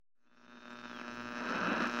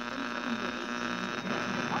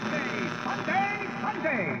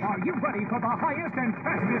Day. Are you ready for the highest and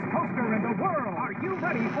fastest coaster in the world? Are you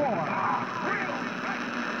ready for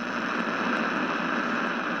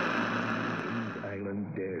Kings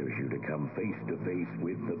Island dares you to come face to face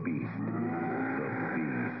with the Beast. The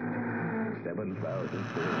Beast. 7,000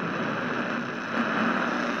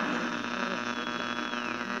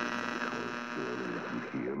 Surely if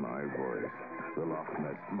you hear my voice, the Loch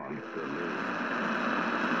Ness Monster lives.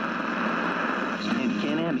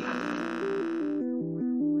 Can't have me.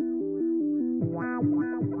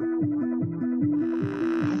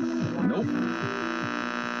 Nope.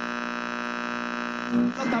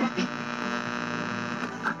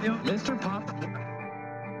 Mr. Pop.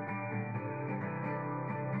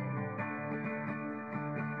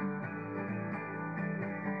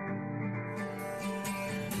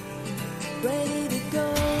 Ready to go.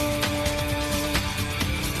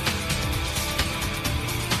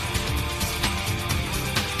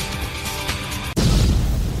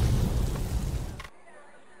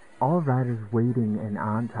 All riders waiting and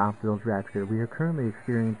on Topsville's Rapture, we are currently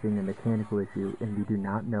experiencing a mechanical issue, and we do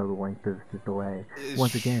not know the length of this delay.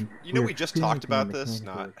 Once again, we just talked experiencing a about this,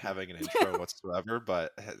 mechanical not issue. having an intro whatsoever,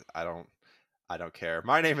 but I don't care.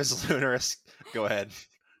 My name is Lunarus. Go ahead.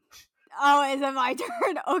 Oh, is it my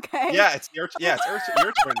turn? Okay. Yeah, it's your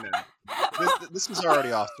turn now. This is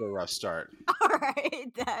already off to a rough start. All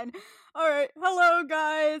right, then. All right. Hello,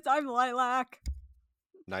 guys. I'm Lilac.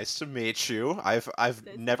 Nice to meet you. I've Nice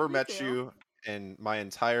to never meet met you in my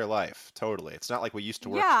entire life. Totally. It's not like we used to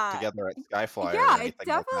work Yeah. together at Skyflyer Yeah, or I anything like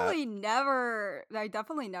that.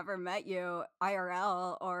 definitely never met you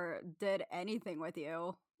IRL or did anything with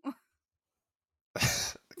you.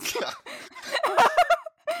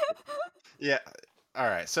 Yeah. All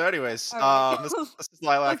right. So, anyways, All right. this is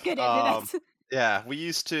Lilac. Let's get into this. Yeah, we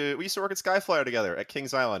used to work at Skyflyer together at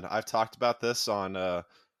Kings Island. I've talked about this on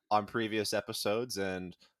previous episodes,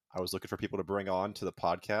 and I was looking for people to bring on to the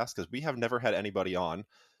podcast because we have never had anybody on.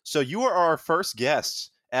 So you are our first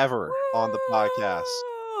guest ever on the podcast.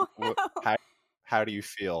 Woo! How do you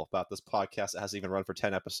feel about this podcast that hasn't even run for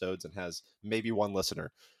 10 episodes and has maybe one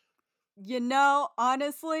listener?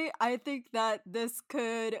 Honestly, I think that this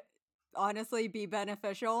could honestly be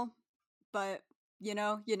beneficial, but you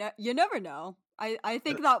never know. I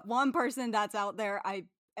think that one person that's out there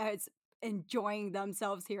is enjoying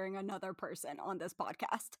themselves hearing another person on this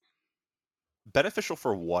podcast. Beneficial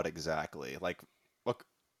for what exactly? Look,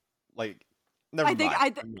 never I think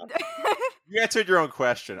mind. You answered your own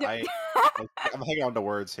question. I'm hanging on to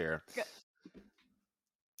words here.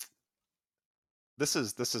 This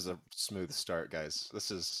is a smooth start, guys.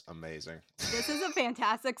 This is amazing. This is a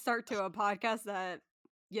fantastic start to a podcast that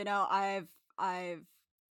I've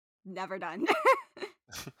never done.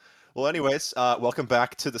 Well, anyways, welcome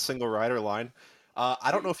back to the Single Rider line.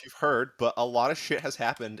 I don't know if you've heard, but a lot of shit has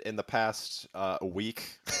happened in the past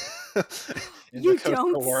week. In You the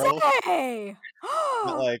coastal don't world. say.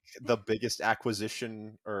 Not like the biggest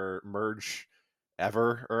acquisition or merge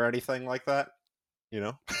ever or anything like that, you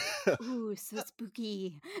know? Ooh, so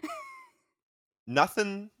spooky.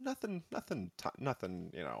 Nothing,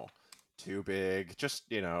 too big. Just,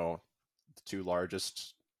 the two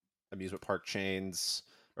largest amusement park chains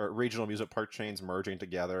or regional amusement park chains merging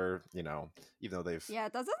together, even though they've... Yeah,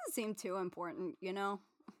 that doesn't seem too important, No,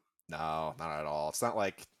 not at all. It's not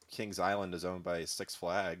like Kings Island is owned by Six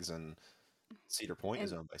Flags and Cedar Point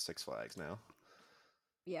is owned by Six Flags now.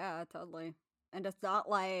 Yeah, totally. And it's not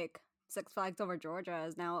like Six Flags Over Georgia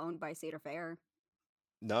is now owned by Cedar Fair.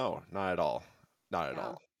 No, not at all. Not at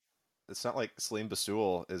all. It's not like Salim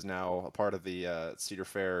Basul is now a part of the Cedar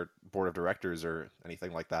Fair board of directors or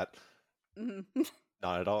anything like that. Mm-hmm.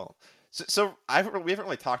 Not at all. So we haven't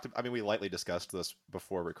really talked. I mean, we lightly discussed this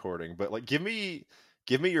before recording, but give me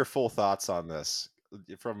your full thoughts on this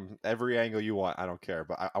from every angle you want. I don't care,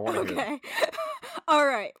 but I want to hear. Okay. All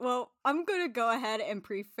right. Well, I'm gonna go ahead and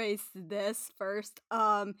preface this first.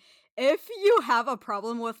 If you have a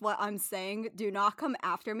problem with what I'm saying, do not come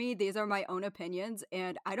after me. These are my own opinions,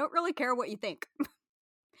 and I don't really care what you think.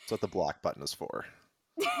 That's what the block button is for.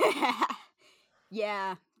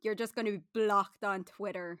 Yeah, you're just gonna be blocked on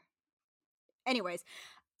Twitter. Anyways,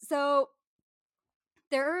 so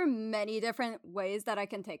there are many different ways that I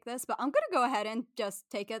can take this, but I'm gonna go ahead and just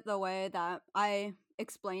take it the way that I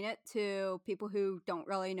explain it to people who don't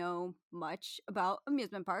really know much about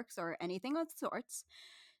amusement parks or anything of the sorts.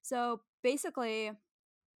 So basically,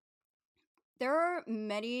 there are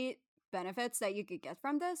many benefits that you could get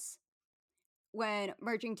from this when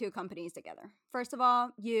merging two companies together. First of all,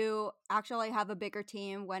 you actually have a bigger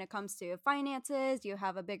team when it comes to finances. You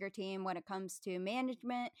have a bigger team when it comes to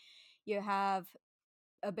management. You have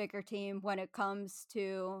a bigger team when it comes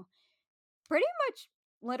to pretty much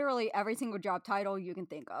literally every single job title you can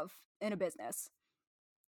think of in a business.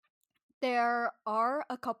 There are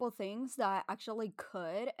a couple things that actually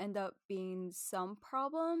could end up being some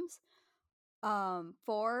problems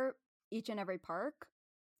for each and every park,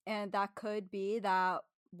 and that could be that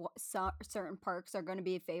certain parks are going to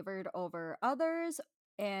be favored over others,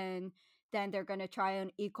 and then they're going to try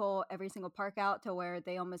and equal every single park out to where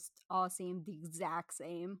they almost all seem the exact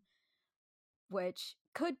same, which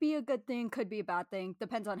could be a good thing, could be a bad thing,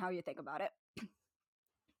 depends on how you think about it.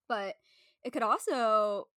 But it could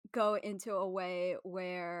also go into a way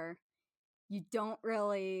where you don't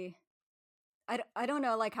really, I don't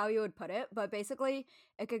know like how you would put it, but basically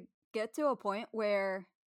it could get to a point where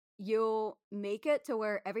you'll make it to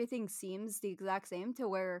where everything seems the exact same, to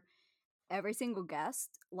where every single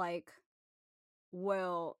guest like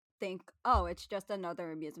will think, oh, it's just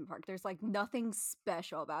another amusement park. There's like nothing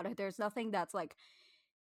special about it. There's nothing that's like,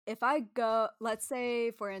 if I go, let's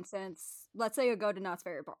say for instance, let's say you go to Knott's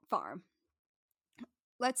Berry Farm.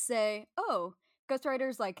 Let's say, oh, Ghost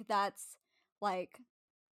Rider's like that's like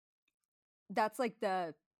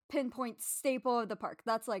the pinpoint staple of the park.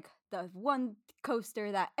 That's like the one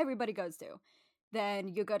coaster that everybody goes to. Then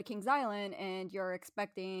you go to Kings Island and you're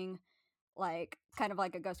expecting like kind of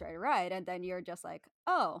like a Ghost Rider ride, and then you're just like,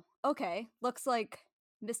 oh, okay, looks like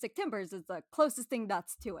Mystic Timbers is the closest thing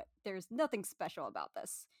that's to it. There's nothing special about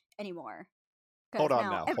this anymore. Hold on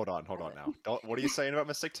now. What are you saying about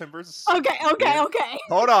Mystic Timbers? Okay.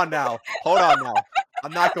 Hold on now.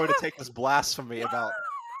 I'm not going to take this blasphemy about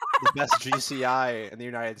the best GCI in the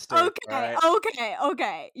United States. Okay, right?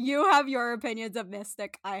 okay. You have your opinions of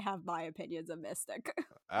Mystic. I have my opinions of Mystic.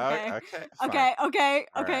 Okay.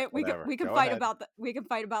 Okay. We can Go fight ahead. about we can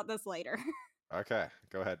fight about this later. Okay,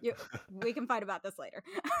 go ahead. We can fight about this later.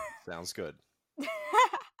 Sounds good.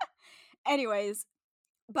 Anyways,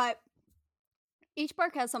 but each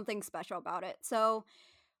park has something special about it. So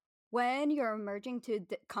when you're merging two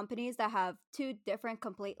companies that have two different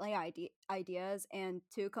completely ideas and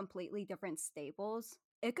two completely different staples,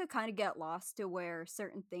 it could kind of get lost to where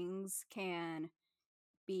certain things can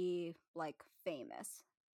be like famous.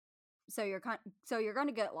 So you're going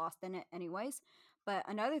to get lost in it anyways. But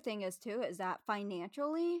another thing is too is that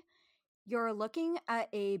financially you're looking at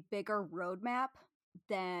a bigger roadmap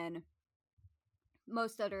than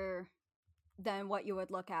than what you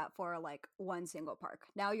would look at for like one single park.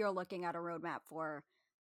 Now you're looking at a roadmap for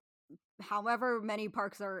however many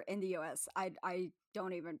parks are in the US. I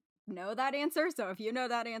don't even know that answer. So if you know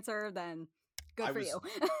that answer, then good for you.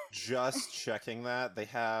 Just checking that. They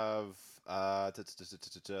have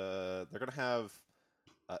they're gonna have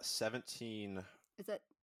 17. Is it?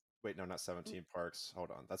 Wait, no, not 17 parks.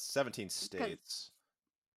 Hold on, that's 17 states.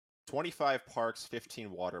 25 parks,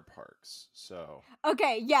 15 water parks. So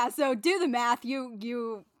okay, yeah. So do the math.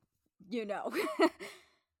 You know.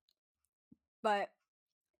 But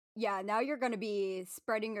yeah, now you're going to be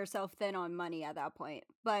spreading yourself thin on money at that point.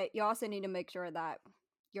 But you also need to make sure that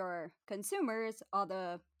your consumers, all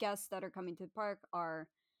the guests that are coming to the park, are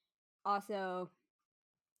also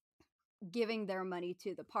giving their money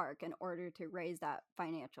to the park in order to raise that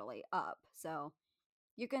financially up. So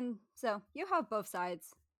you have both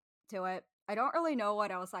sides to it. I don't really know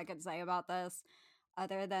what else I could say about this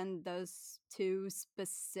other than those two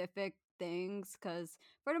specific things, because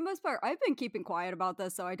for the most part I've been keeping quiet about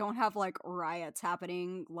this so I don't have like riots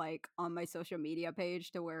happening like on my social media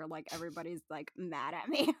page to where like everybody's like mad at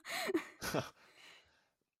me.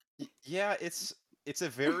 Yeah, it's a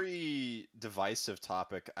very divisive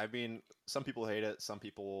topic. I mean, some people hate it, some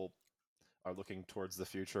people are looking towards the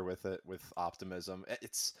future with it with optimism.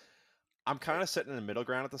 I'm kind of sitting in the middle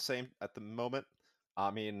ground at the moment.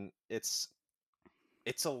 I mean, it's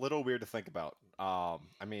a little weird to think about. I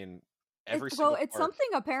mean, it's something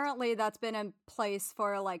apparently that's been in place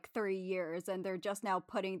for like 3 years, and they're just now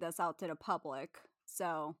putting this out to the public.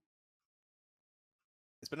 So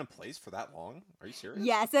it's been in place for that long? Are you serious?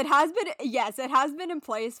 Yes, it has been. Yes, it has been in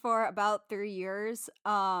place for about 3 years.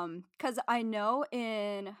 Because I know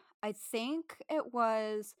I think it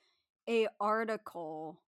was a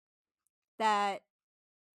article that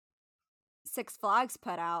Six Flags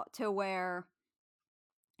put out to where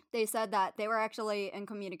they said that they were actually in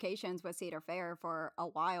communications with Cedar Fair for a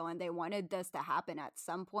while, and they wanted this to happen at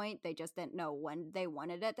some point. They just didn't know when they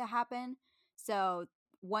wanted it to happen. So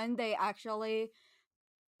when they actually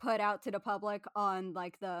put out to the public on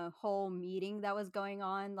like the whole meeting that was going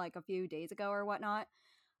on like a few days ago or whatnot,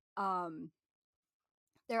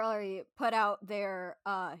 they already put out their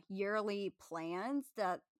yearly plans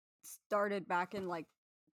that started back in like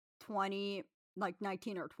like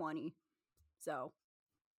 19 or 20. So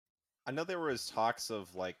I know there was talks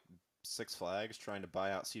of like Six Flags trying to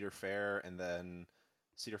buy out Cedar Fair, and then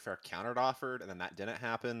Cedar Fair countered offered, and then that didn't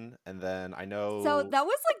happen. And then I so know that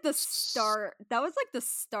was like the start. That was like the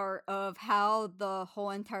start of how the whole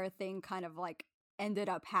entire thing kind of like ended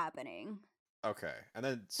up happening. okay, and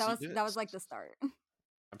then That was like the start.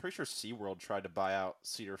 I'm pretty sure SeaWorld tried to buy out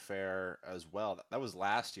Cedar Fair as well. That was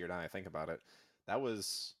last year. Now I think about it, that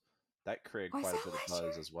created Was quite a that bit of last year?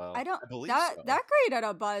 buzz as well. I don't I believe that so. that created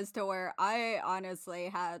a buzz to where I honestly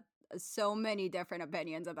had so many different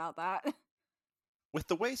opinions about that. With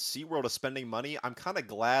the way SeaWorld is spending money, I'm kind of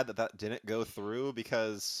glad that that didn't go through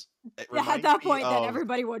because it At reminds that me point, then of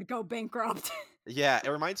everybody would go bankrupt. yeah, it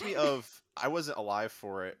reminds me of I wasn't alive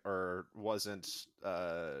for it or wasn't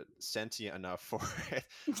sentient enough for it.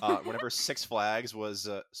 Whenever Six Flags was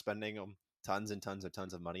spending tons and tons and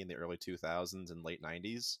tons of money in the early 2000s and late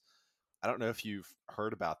 90s. I don't know if you've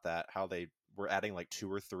heard about that, how they were adding like 2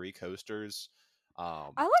 or 3 coasters I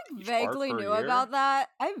like each park vaguely per knew year. about that.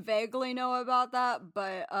 I vaguely know about that,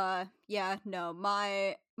 but yeah, no.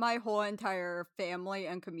 My whole entire family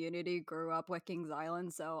and community grew up with Kings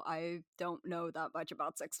Island, so I don't know that much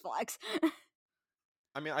about Six Flags.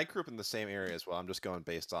 I mean, I grew up in the same area as well. I'm just going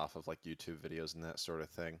based off of like YouTube videos and that sort of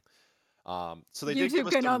thing. So they did give YouTube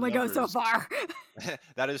us can some only go so numbers. far.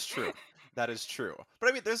 That is true. That is true. But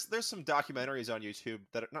I mean, there's some documentaries on YouTube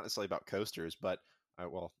that are not necessarily about coasters, but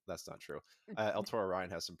well, that's not true. El Toro Ryan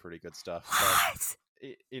has some pretty good stuff, but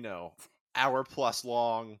What? you know, hour plus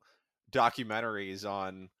long documentaries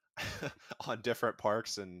on on different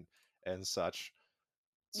parks and such.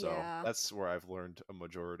 So Yeah. that's where I've learned a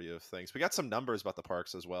majority of things. We got some numbers about the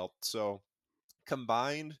parks as well. So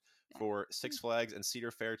combined for Six Flags and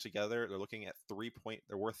Cedar Fair together, they're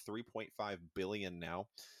worth 3.5 billion now.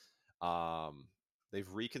 Um, they've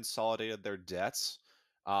reconsolidated their debts.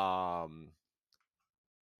 Um,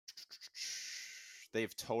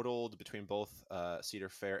 they've totaled between both Cedar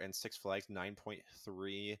Fair and Six Flags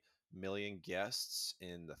 9.3 million guests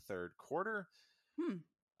in the third quarter. Hmm.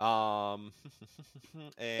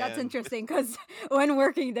 That's And with interesting because when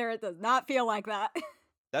working there, it does not feel like that.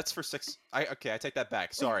 that's for six. I take that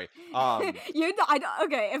back. Sorry. Okay.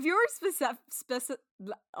 If you were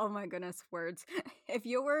oh my goodness, words. If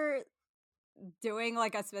you were doing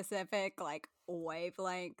like a specific like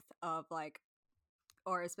wavelength of like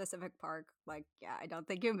or a specific park, like yeah, I don't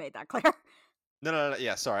think you made that clear. No.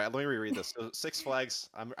 Yeah, sorry. Let me reread this. So Six Flags.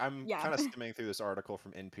 I'm Yeah. kind of skimming through this article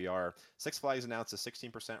from NPR. Six Flags announced a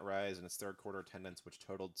 16% rise in its third quarter attendance, which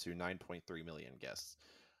totaled to 9.3 million guests.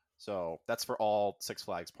 So that's for all Six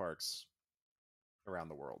Flags parks around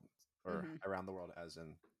the world, or Hmm. around the world as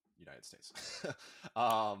in United States.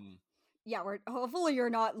 um, Yeah, we're hopefully you're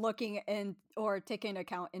not looking in or taking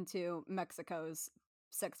account into Mexico's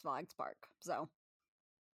Six Flags Park. So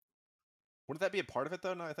wouldn't that be a part of it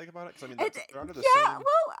though? Now I think about it, because I mean they're under the yeah, same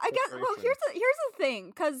well, I guess corporation. here's the thing,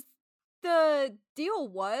 because the deal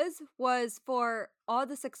was for all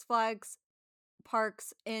the Six Flags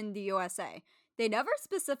parks in the USA. They never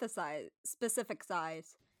specific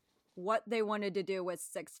what they wanted to do with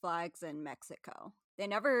Six Flags in Mexico. They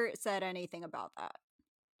never said anything about that.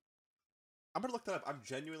 I'm gonna look that up. I'm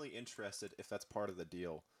genuinely interested if that's part of the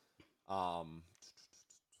deal. Um,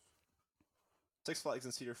 Six Flags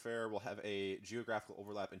and Cedar Fair will have a geographical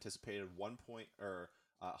overlap anticipated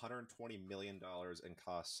 120 million dollars in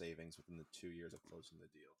cost savings within the 2 years of closing the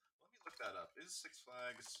deal. Let me look that up. Is Six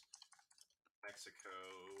Flags Mexico?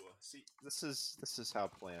 See, this is how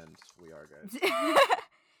planned we are, guys.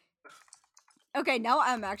 Okay, now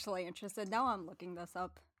I'm actually interested. Now I'm looking this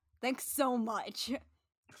up. Thanks so much.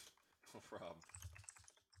 No problem.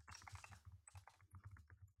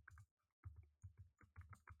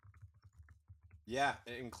 Yeah,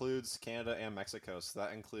 it includes Canada and Mexico. So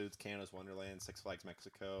that includes Canada's Wonderland, Six Flags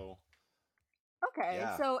Mexico. Okay,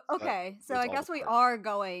 Yeah, so that I includes all the guess we parks. are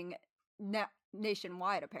going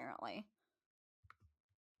nationwide apparently.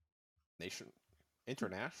 Nation,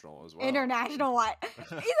 international as well. International what?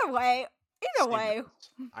 Either way. Either Same way. difference.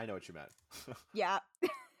 I know what you meant. Yeah.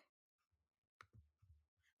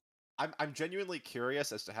 I'm genuinely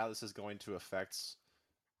curious as to how this is going to affect,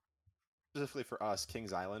 specifically for us,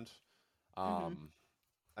 Kings Island. Hmm.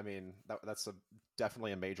 I mean that's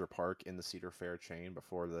definitely a major park in the Cedar Fair chain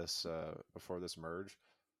before this merge.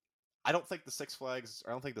 I don't think the Six Flags.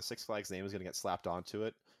 I don't think the Six Flags name is going to get slapped onto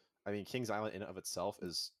it. I mean, Kings Island in and of itself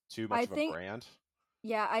is too I much of a think brand.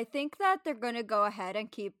 Yeah, I think that they're gonna go ahead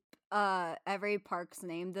and keep every park's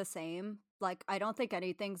name the same. Like I don't think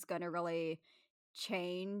anything's gonna really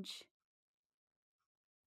change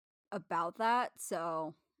about that.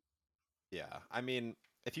 So Yeah, I mean,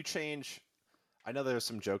 if you change, I know there's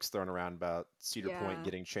some jokes thrown around about Cedar Point Yeah.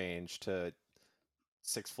 getting changed to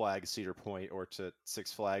Six Flags Cedar Point or to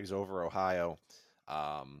Six Flags over Ohio,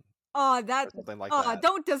 um, Oh, or something like oh, that.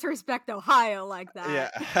 don't disrespect Ohio like Yeah,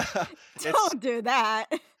 that. it's Don't do that.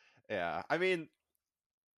 yeah. I mean,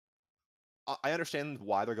 I understand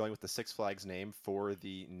why they're going with the Six Flags name for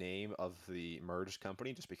the name of the merged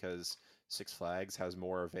company, just because Six Flags has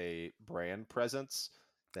more of a brand presence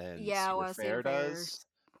than Yeah, Cedar well, Cedar Fair does. Fair's.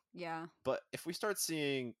 Yeah. But if we start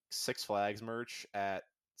seeing Six Flags merch at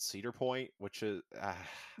Cedar Point, which is I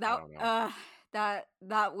That don't know,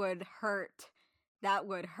 that would hurt. That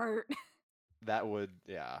would hurt. that would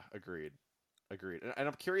yeah, agreed, agreed. And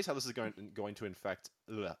I'm curious how this is going to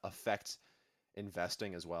affect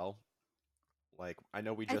investing as well. Like I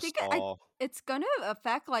know we I just think saw. it's going to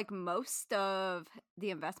affect like most of the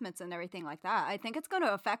investments and everything like that. I think it's going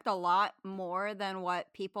to affect a lot more than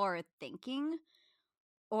what people are thinking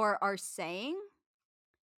or are saying.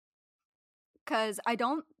 Because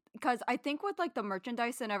I think with like the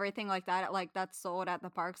merchandise and everything like that, like that's sold at the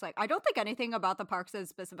parks, like I don't think anything about the parks is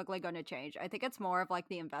specifically going to change. I think it's more of like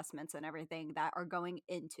the investments and everything that are going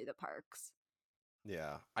into the parks.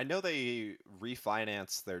 Yeah, I know they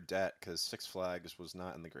refinanced their debt because Six Flags was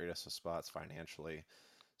not in the greatest of spots financially.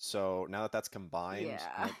 So now that that's combined,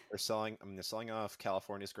 Yeah. they're selling. I mean, they're selling off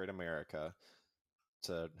California's Great America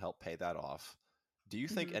to help pay that off. Do you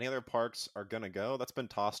think hmm any other parks are gonna go? That's been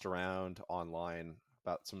tossed around online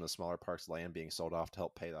about some of the smaller parks' land being sold off to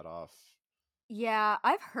help pay that off. Yeah,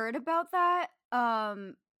 I've heard about that.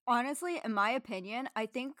 Honestly, in my opinion, I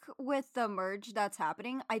think with the merge that's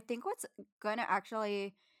happening, I think what's gonna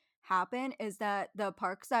actually happen is that the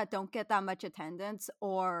parks that don't get that much attendance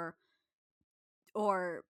or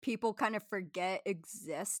people kind of forget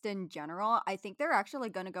exist in general, I think they're actually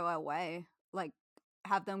going to go away. Like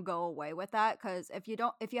have them go away with that cuz if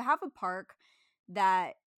you have a park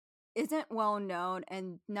that isn't well known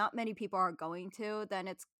and not many people are going to, then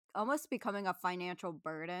it's almost becoming a financial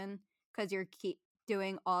burden cuz you're keep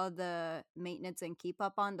doing all the maintenance and keep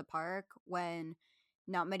up on the park when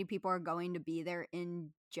not many people are going to be there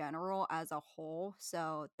in general as a whole.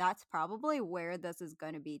 So that's probably where this is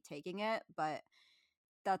going to be taking it, but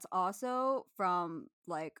that's also from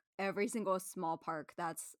like every single small park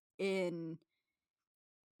that's in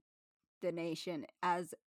the nation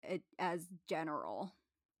as general.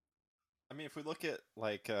 I mean, if we look at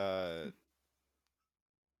like,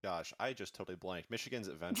 gosh, I just totally blanked. Michigan's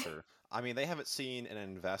Adventure. I mean, they haven't seen an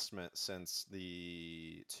investment since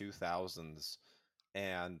the 2000s,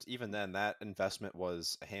 and even then, that investment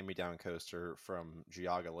was a hand-me-down coaster from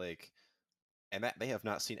Geauga Lake, and that they have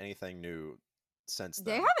not seen anything new since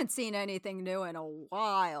They then. haven't seen anything new in a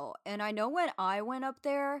while. And I know when I went up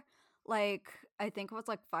there, like I think it was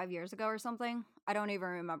like 5 years ago or something. I don't even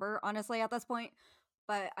remember honestly at this point.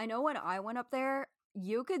 But I know when I went up there,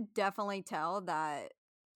 you could definitely tell that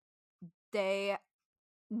they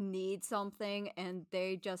need something and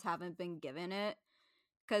they just haven't been given it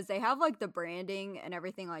because they have like the branding and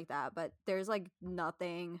everything like that, but there's like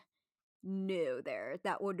nothing new there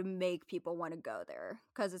that would make people want to go there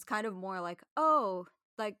because it's kind of more like, oh,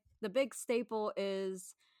 like the big staple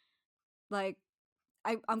is like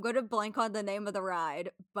I'm going to blank on the name of the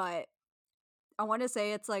ride, but I want to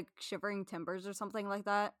say it's like Shivering Timbers or something like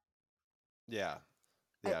that. Yeah,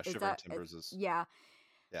 yeah. Is Shivering that Timbers is yeah,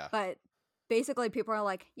 yeah, but basically people are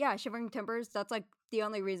like, yeah, Shivering Timbers, that's like the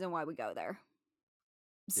only reason why we go there.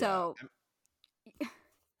 yeah. So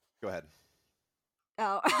Go ahead.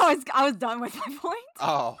 oh, I was done with my point.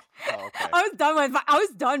 Oh, okay. I was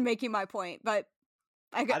done making my point, but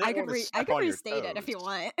I didn't want to I step could on your restate it if toes. you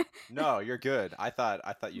want. No, you're good. I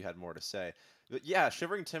thought you had more to say. But yeah,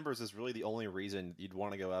 Shivering Timbers is really the only reason you'd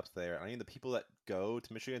want to go up there. I mean, the people that go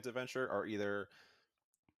to Michigan's Adventure are either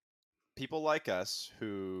people like us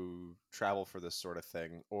who travel for this sort of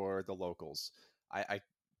thing, or the locals. I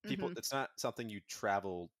people, hmm it's not something you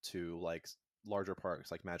travel to like larger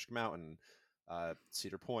parks like Magic Mountain,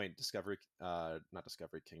 Cedar Point, Discovery, not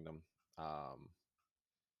Discovery Kingdom. Um,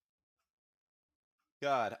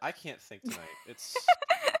 God, I can't think tonight. It's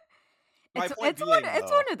my point being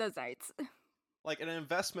it's though, one of those nights. like an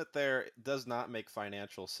investment there does not make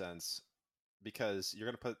financial sense because you're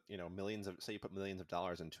going to put, millions of, say you put millions of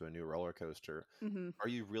dollars into a new roller coaster. hmm Are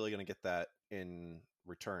you really going to get that in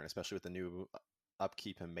return, especially with the new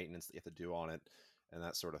upkeep and maintenance that you have to do on it and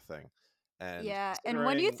that sort of thing? And Yeah, and considering,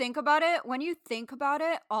 when you think about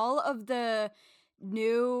it, all of the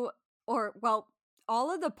new or well,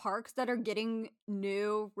 all of the parks that are getting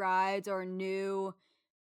new rides or new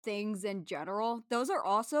things in general, those are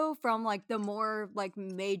also from like the more like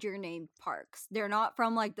major named parks. They're not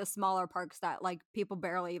from like the smaller parks that like people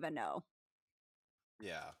barely even know.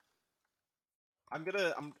 Yeah. I'm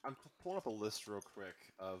pulling up a list real quick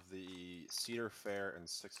of the Cedar Fair and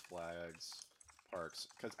Six Flags parks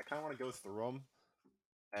because I kind of want to go through them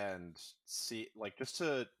and see, like, just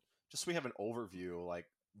so we have an overview, like,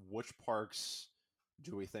 which parks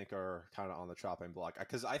do we think are kind of on the chopping block?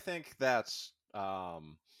 Because I think that's,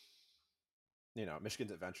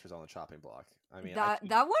 Michigan's Adventure is on the chopping block. I mean, That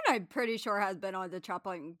one I'm pretty sure has been on the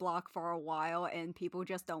chopping block for a while, and people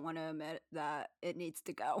just don't want to admit that it needs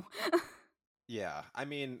to go. yeah, I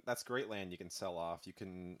mean, that's great land you can sell off. You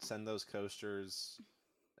can send those coasters.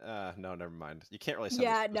 No, never mind. You can't really send those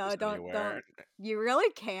Yeah, no, coasters don't. anywhere. You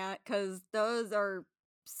really can't, because those are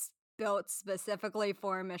built specifically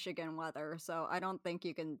for Michigan weather, so I don't think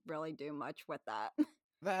you can really do much with that.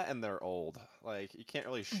 That and they're old. Like, you can't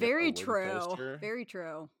really ship a Very wooden true. coaster. Very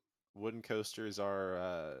true. Wooden coasters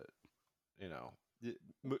are,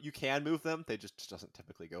 you can move them. They just doesn't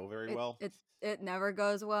typically go very It well. it it never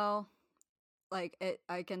goes well. Like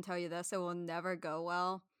I can tell you this, it will never go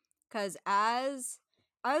well. Cause as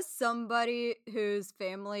somebody whose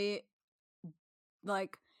family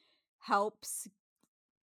like helps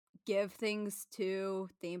give things to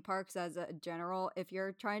theme parks as a general, if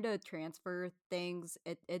you're trying to transfer things,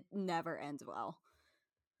 it never ends well.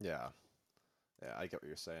 Yeah. Yeah, I get what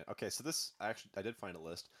you're saying. Okay, so this actually I did find a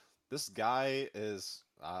list. This guy is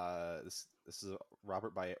this is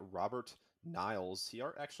Robert Niles.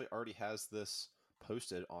 Actually already has this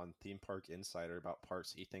posted on Theme Park Insider about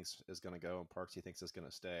parks he thinks is going to go and parks he thinks is going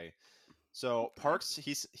to stay. So Okay. parks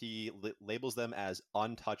labels them as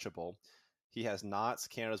untouchable. He has Knott's,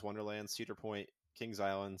 Canada's Wonderland, Cedar Point, Kings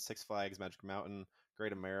Island, Six Flags, Magic Mountain,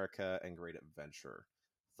 Great America, and Great Adventure.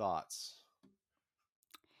 Thoughts?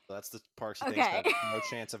 So that's the parks he thinks Okay. have no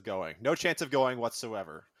chance of going. No chance of going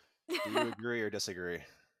whatsoever. Do you agree or disagree?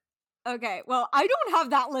 Okay, well, I don't have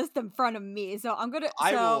that list in front of me, so I'm gonna.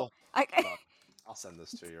 I So will. I. Hold on. I'll send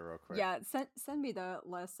this to you real quick. Yeah, send me the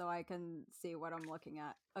list so I can see what I'm looking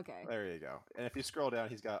at. Okay. There you go. And if you scroll down,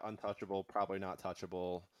 he's got untouchable, probably not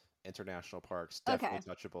touchable, international parks, Okay.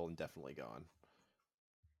 definitely touchable, and definitely gone.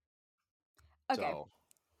 Okay. So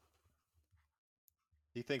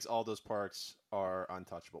he thinks all those parks are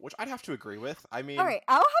untouchable, which I'd have to agree with. I mean, All right,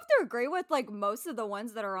 I'll have to agree with like most of the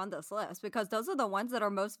ones that are on this list because those are the ones that are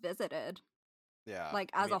most visited, yeah.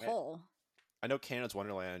 like I as mean, a whole. I know Canada's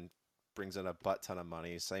Wonderland brings in a butt ton of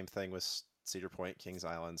money. Same thing with Cedar Point, Kings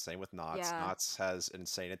Island. Same with Knott's. Yeah. Knott's has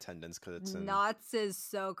insane attendance because it's in. Knott's is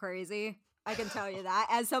so crazy. I can tell you that.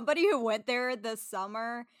 As somebody who went there this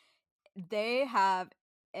summer, they have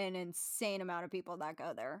an insane amount of people that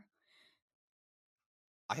go there.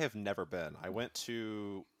 I have never been. I went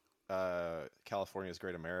to California's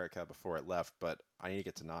Great America before it left, but I need to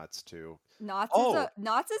get to Knott's too.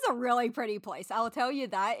 Knott's is a really pretty place. I'll tell you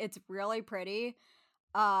that. It's really pretty.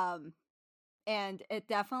 And it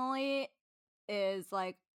definitely is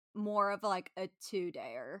like more of like a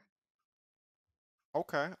 2-dayer.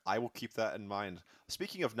 Okay, I will keep that in mind.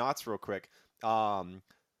 Speaking of Knott's, real quick,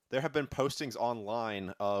 there have been postings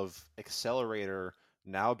online of Accelerator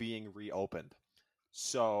now being reopened.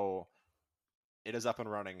 So it is up and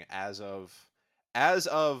running as of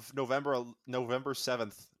November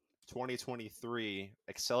 7th, 2023.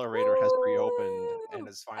 Accelerator has reopened and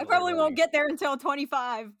is I finally probably won't running. get there until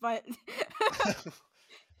 25, but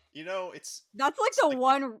It's that's like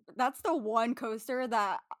it's that's the one coaster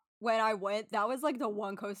that when I went, that was like the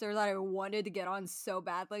one coaster that I wanted to get on so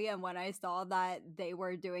badly, and when I saw that they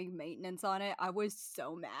were doing maintenance on it, I was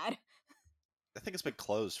so mad. I think it's been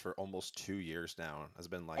closed for almost 2 years now. Has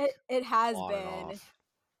been like It has on and been. off.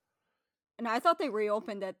 And I thought they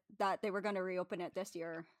reopened it, that they were going to reopen it this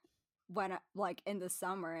year when like in the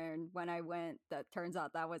summer, and when I went, that turns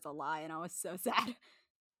out that was a lie, and I was so sad.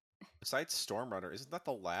 Besides Stormrunner, isn't that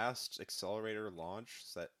the last Accelerator launch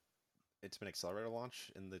that it's been Accelerator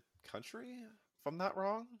launch in the country? If I'm not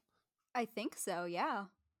wrong, I think so, yeah.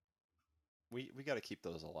 we got to keep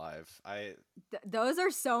those alive. Those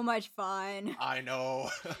are so much fun. I know.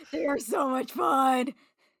 They are so much fun.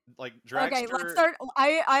 Like Okay, Dragster. let's start.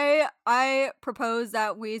 I propose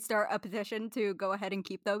that we start a petition to go ahead and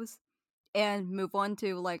keep those and move on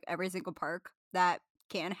to like every single park that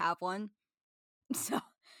can have one. So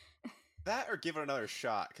That or give it another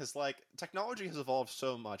shot, because like technology has evolved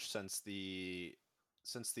so much since the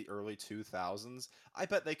early 2000s. I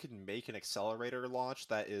bet they could make an accelerator launch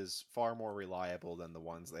that is far more reliable than the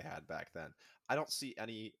ones they had back then. I don't see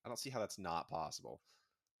how that's not possible.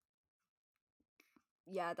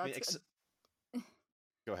 yeah, I mean, that's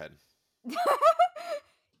Go ahead.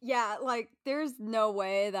 Yeah, like there's no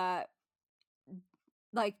way that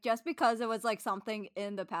like just because it was like something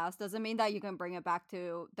in the past doesn't mean that you can bring it back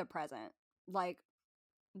to the present. Like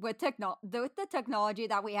with the technology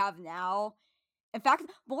that we have now, in fact,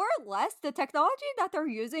 more or less the technology that they're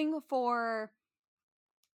using for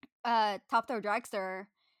Top Throw Dragster,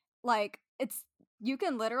 like it's you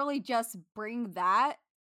can literally just bring that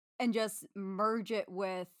and just merge it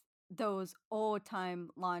with those old time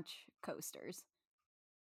launch coasters.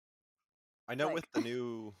 I know with Like the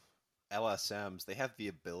new LSMs, they have the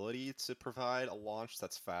ability to provide a launch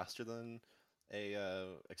that's faster than a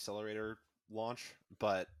accelerator launch,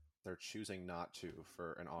 but they're choosing not to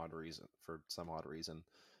for an odd reason, for some odd reason.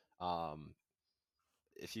 Um,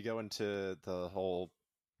 if you go into the whole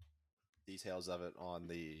details of it on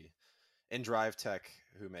the in Drive Tech,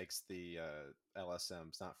 who makes the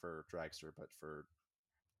LSMs, not for dragster but for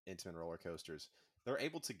Intamin roller coasters, they're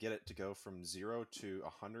able to get it to go from 0 to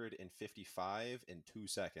 155 in 2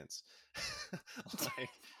 seconds. Like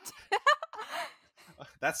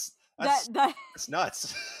that's that that's that that's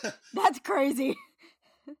nuts. that's crazy.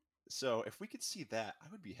 So if we could see that, I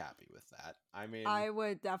would be happy with that. I mean, I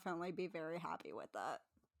would definitely be very happy with that.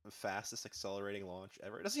 the fastest accelerating launch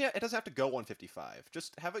ever. It doesn't have to go 155.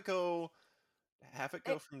 Just have it go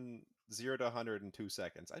It, from 0 to 100 in 2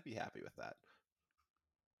 seconds. I'd be happy with that.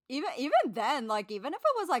 even then, like even if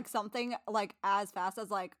it was like something like as fast as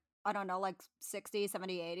like I don't know, like 60,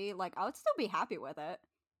 70, 80, like I would still be happy with it.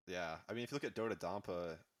 Yeah, I mean, if you look at Dota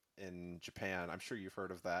Dampa in Japan, I'm sure you've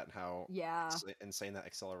heard of that and how Yeah. insane that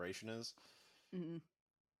acceleration is. Mm-hmm.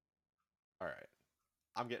 All right,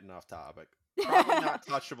 I'm getting off topic. Probably not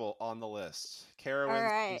touchable on the list. All Carowinds,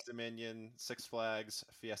 right. Kings Dominion, Six Flags,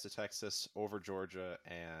 Fiesta Texas, over Georgia,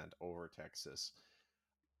 and over Texas.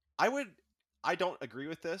 I would. I don't agree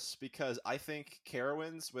with this because I think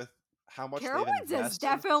Carowinds, with how much they've Carowinds is invested,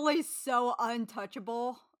 definitely so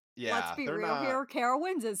untouchable. Let's yeah, be they're real not. here.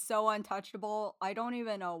 Carowinds is so untouchable. I don't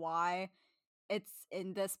even know why it's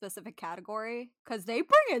in this specific category because they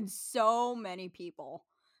bring in so many people.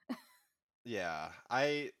 Yeah,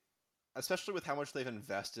 especially with how much they've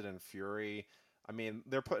invested in Fury. I mean,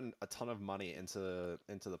 they're putting a ton of money into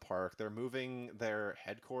the park. They're moving their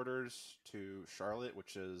headquarters to Charlotte,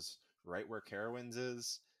 which is right where Carowinds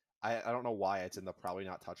is. I don't know why it's in the probably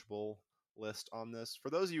not touchable list on this. For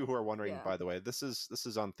those of you who are wondering, Yeah. by the way, this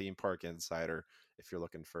is on Theme Park Insider. If you're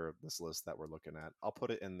looking for this list that we're looking at, I'll put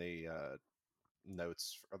it in the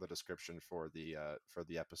notes or the description for the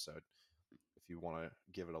episode if you want to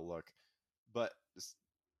give it a look. But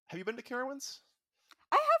have you been to Carowinds?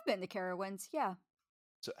 I have been to Carowinds, yeah.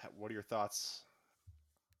 So, what are your thoughts?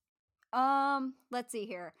 Let's see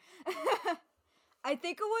here. I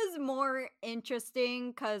think it was more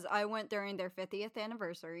interesting because I went during their 50th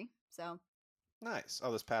anniversary. So, Nice.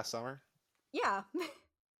 Oh, this past summer. yeah.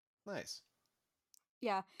 Nice.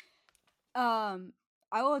 Yeah. Um,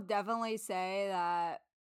 I will definitely say that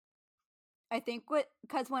I think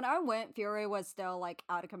because when I went, Fury was still like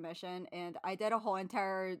out of commission, and I did a whole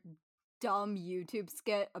entire dumb YouTube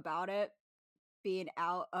skit about it being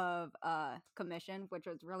out of commission, which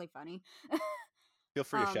was really funny. Feel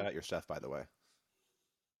free to shout um, out your stuff, by the way.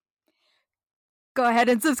 go ahead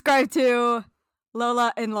and subscribe to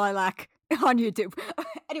Lola and Lilac on YouTube.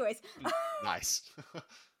 Anyways, Nice.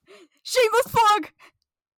 shameless plug.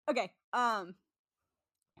 Okay.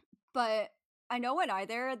 But I know when I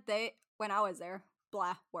was there,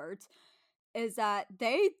 blah words, is that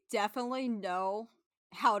they definitely know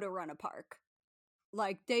how to run a park.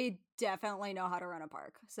 Like they definitely know how to run a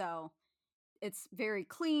park. So it's very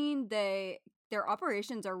clean. Their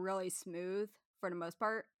operations are really smooth for the most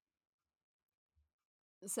part.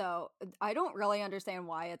 So I don't really understand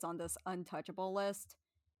why it's on this untouchable list.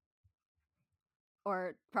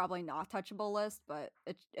 Or probably not touchable list, but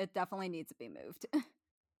it definitely needs to be moved.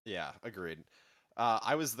 Yeah, agreed.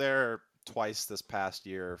 I was there twice this past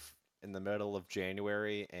year, in the middle of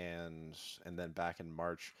January and then back in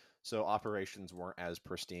March. So operations weren't as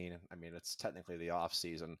pristine. I mean, it's technically the off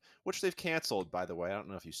season, which they've canceled, by the way. I don't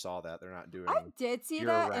know if you saw that. They're not I doing did see year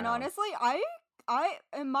that, and round. honestly,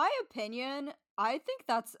 in my opinion, I think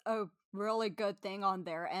that's a really good thing on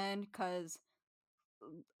their end because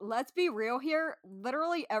let's be real here.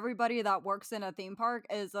 Literally, everybody that works in a theme park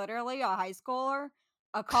is literally a high schooler,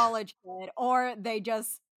 a college kid, or they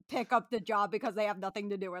just pick up the job because they have nothing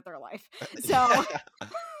to do with their life. So, Yeah.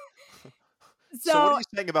 So what are so you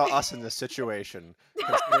saying about us in this situation,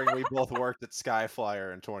 considering we both worked at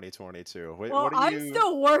Skyflyer in 2022? well, What are I'm you?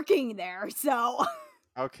 still working there, so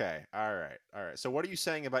Okay, all right, all right. So what are you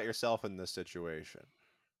saying about yourself in this situation?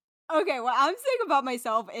 Okay, what I'm saying about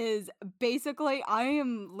myself is basically I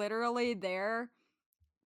am literally there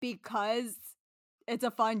because it's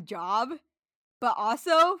a fun job, but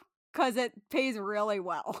also because it pays really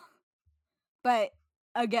well. But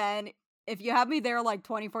again, if you have me there like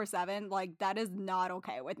 24/7, like that is not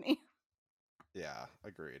okay with me. Yeah,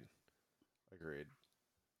 agreed. Agreed.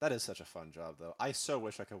 That is such a fun job, though. I so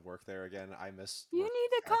wish I could work there again. I miss You working need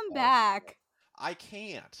to at come Skyfire. back. I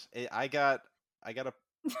can't. I got to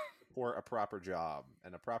support a proper job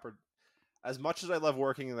and a proper. As much as I love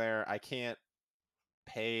working there, I can't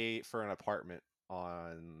pay for an apartment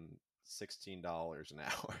on $16 an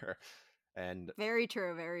hour, and Very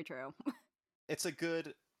true, very true. it's a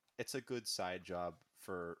good it's a good side job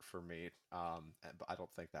for me. But I don't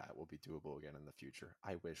think that will be doable again in the future.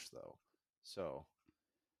 I wish though. So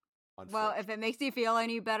Well, if unfortunate. it makes you feel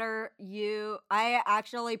any better, I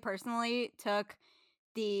actually personally took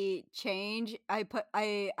the change.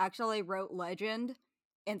 I actually wrote legend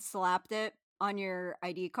and slapped it on your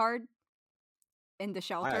ID card in the My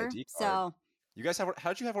shelter. ID card. So You guys have?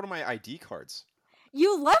 How'd you have one of my ID cards?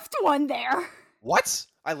 you left one there. What?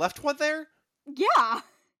 I left one there? Yeah.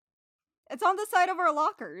 It's on the side of our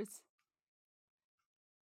lockers.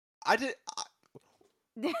 I did.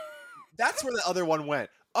 Yeah, That's where the other one went.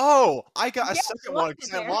 Oh, I got a you second one left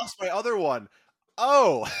because it I there. lost my other one.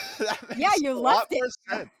 Oh, that Yeah, makes you a lot left it more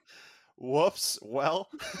there. sense. Whoops. Well,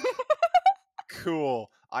 cool.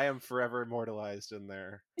 I am forever immortalized in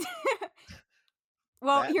there.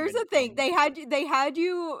 Well, That here's many the thing. times. They had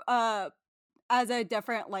you as a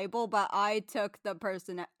different label, but I took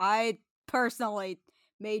I personally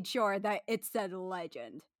made sure that it said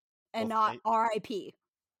legend and Well, not thank RIP.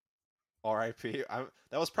 RIP.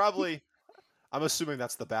 That was probably. I'm assuming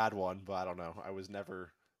that's the bad one, but I don't know. I was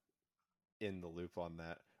never in the loop on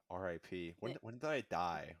that. RIP. When did I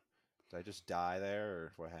die? Did I just die there,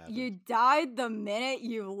 or what You happened? died the minute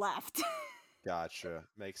you left. Gotcha.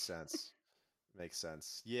 Makes sense. Makes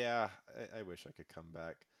sense. Yeah, I wish I could come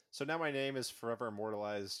back. So now my name is forever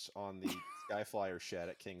immortalized on the Skyflyer shed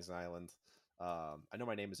at Kings Island. I know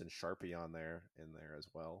my name is in Sharpie on there, in there as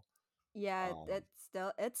well. Yeah, Um,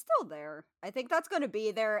 it's still there. I think that's going to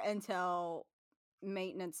be there until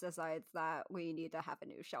maintenance decides that we need to have a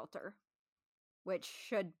new shelter, which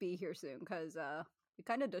should be here soon cuz we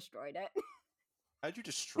kind of destroyed it. how'd you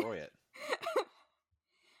destroy it?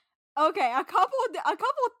 Okay, a couple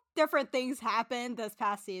different things happened this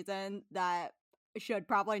past season that should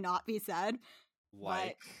probably not be said,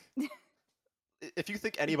 but Like, if you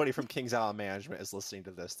think anybody from Kings Island Management is listening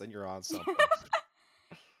to this, then you're on something.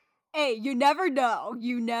 hey, you never know.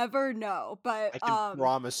 You never know. But I can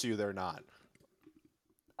promise you they're not.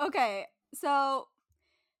 okay. So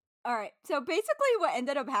all right. So basically what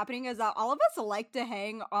ended up happening is that all of us like to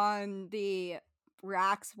hang on the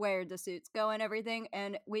racks where the suits go and everything,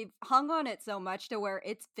 and we've hung on it so much to where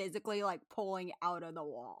it's physically like pulling out of the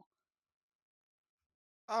wall.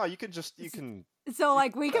 Oh, you can So you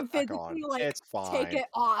like can we put that could back on. physically like It's take fine. it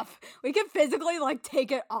off. We could physically like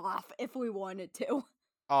take it off if we wanted to.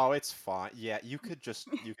 Oh, it's fine. Yeah, you can just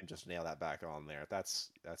nail that back on there.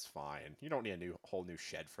 That's fine. You don't need a whole new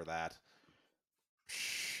shed for that.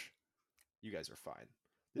 Psh, you guys are fine.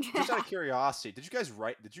 Just out of curiosity, did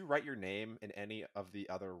you write your name in any of the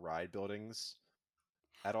other ride buildings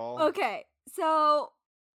at all? Okay. So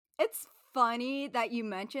it's funny that you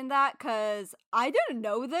mentioned that cuz I didn't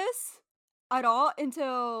know this at all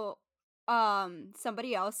until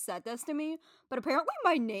somebody else said this to me, but apparently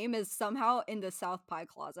my name is somehow in the South Pie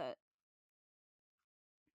closet.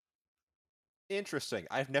 Interesting.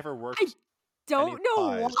 I've never I worked any of don't the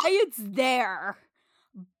know why pies. it's there,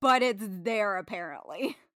 but it's there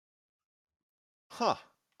apparently. Huh.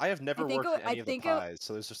 I have I never think worked in I any of the think it pies,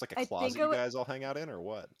 so there's just like a I think closet it you wa- guys all hang out in, or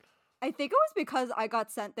what? I think it was because I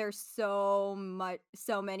got sent there so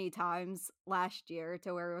many times last year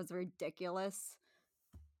to where it was ridiculous.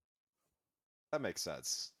 That makes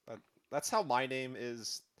sense. That's how my name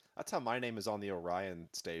is. That's how my name is on the Orion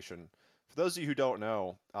station. For those of you who don't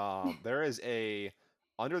know, there is a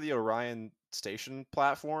under the Orion station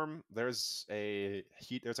platform. There's a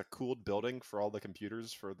cooled building for all the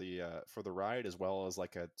computers for the ride, as well as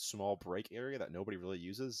like a small break area that nobody really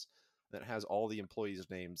uses. That has all the employees'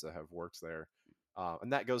 names that have worked there,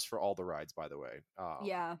 and that goes for all the rides, by the way.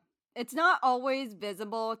 Yeah. It's not always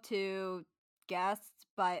visible to guests,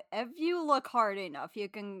 but if you look hard enough,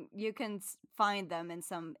 find them in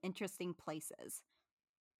some interesting places.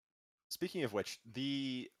 Speaking of which,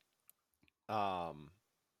 um,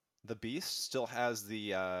 the Beast still has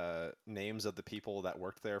the names of the people that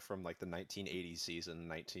worked there from like the 1980 season,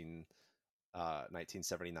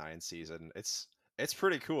 1979 season. It's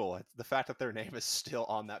pretty cool. The fact that their name is still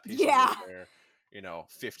on that piece Yeah. of wood there,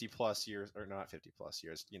 50 plus years, or not 50 plus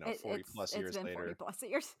years, 40 plus years It's been later. 40 plus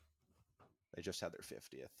years. They just had their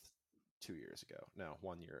 50th 2 years ago. No,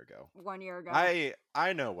 1 year ago. 1 year ago.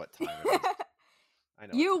 I know what time it is. I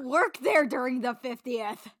know. You worked there during the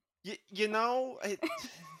 50th.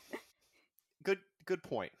 Good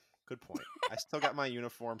point. Good point. I still got my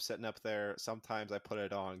uniform sitting up there. Sometimes I put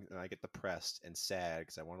it on and I get depressed and sad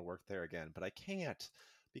because I want to work there again, but I can't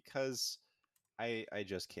because I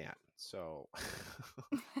just can't. So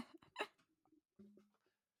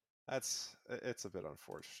it's a bit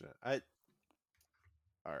unfortunate.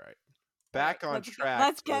 All right. Back on track.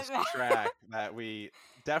 Let's to get this back. track that we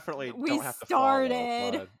definitely We don't have to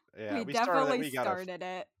started. follow. But yeah, we started it. definitely started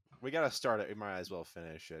it. We gotta start it. We might as well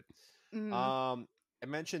finish it. Mhm. I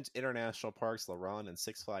mentioned international parks, La Ronde and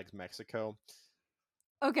Six Flags Mexico.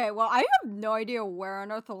 Okay, well, I have no idea where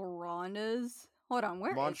on earth La Ronde is. Hold on, where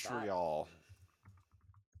is that? Montreal.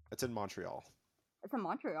 It's in Montreal. It's in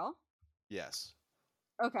Montreal? Yes.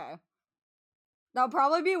 Okay. That'll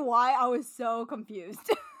probably be why I was so confused.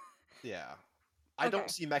 Yeah. I Okay. don't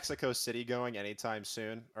see Mexico City going anytime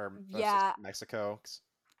soon, or Yeah. Mexico.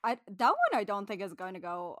 That one I don't think is going to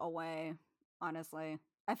go away, honestly.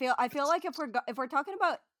 I feel like if we're talking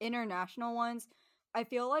about international ones, I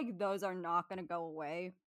feel like those are not going to go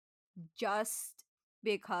away just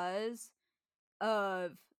because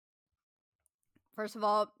of, first of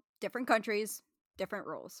all, different countries, different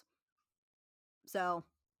rules. So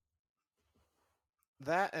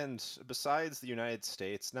that, and besides the United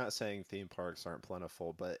States, not saying theme parks aren't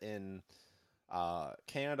plentiful, but in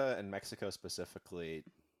Canada and Mexico specifically,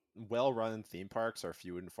 well-run theme parks are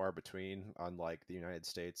few and far between, unlike the United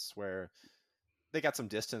States, where they got some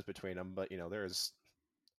distance between them, but there's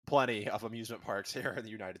plenty of amusement parks here in the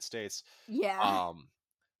United States. yeah.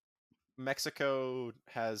 Mexico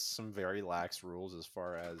has some very lax rules as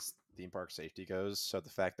far as theme park safety goes, so the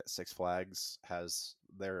fact that Six Flags has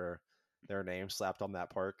their name slapped on that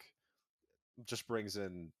park just brings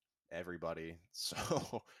in everybody.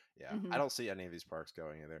 So yeah, I don't see any of these parks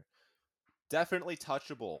going either. Definitely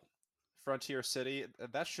touchable. Frontier City,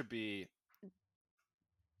 that should be,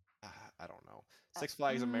 I don't know. Six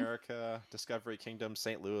Flags America, Discovery Kingdom,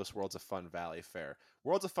 St. Louis, Worlds of Fun, Valley Fair.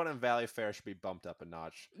 Worlds of Fun and Valley Fair should be bumped up a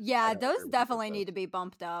notch. Yeah, those definitely need to be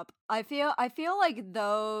bumped up. I feel like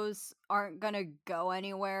those aren't gonna go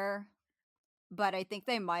anywhere, but I think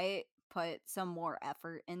they might put some more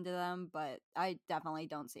effort into them, but I definitely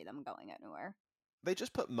don't see them going anywhere. They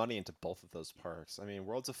just put money into both of those parks. I mean,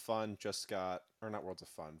 Worlds of Fun just got, or not Worlds of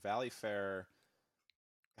Fun, Valley Fair.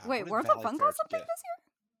 God, Wait, Worlds of Fun got something this year?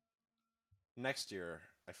 Next year,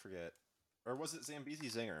 I forget. Or was it Zambezi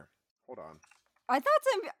Zinger? Hold on. I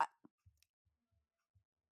thought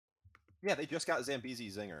Yeah, they just got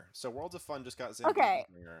Zambezi Zinger. So Worlds of Fun just got Zambezi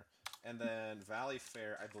Zinger. And then Valley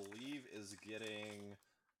Fair, I believe, is getting...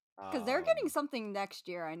 Because they're getting something next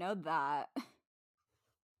year, I know that.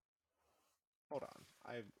 Hold on.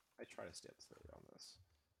 I try to stay up to date on this.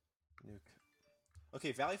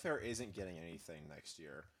 Okay, Valley Fair isn't getting anything next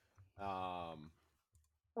year.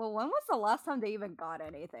 Well, when was the last time they even got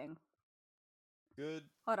anything? Good.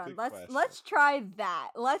 Hold on. Good Let's try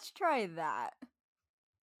that. Let's try that.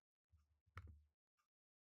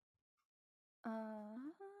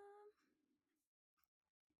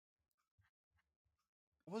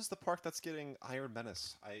 What was the park that's getting Iron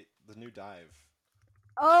Menace? The new dive.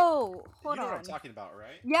 Oh, hold on. You know what I'm talking about,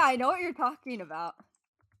 right? Yeah, I know what you're talking about.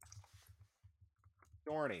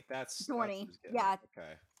 Dorney. That's Dorney. Yeah.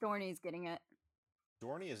 Okay. Dorney's getting it.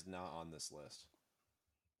 Dorney is not on this list.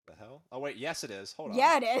 The hell? Oh wait, yes it is. Hold on.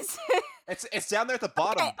 Yeah, it is. It's down there at the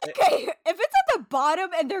bottom. Okay. If it's at the bottom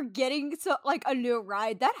and they're getting a new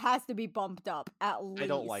ride, that has to be bumped up at least. I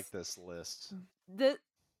don't like this list.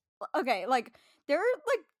 Okay, there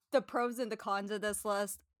are the pros and the cons of this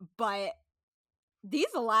list, but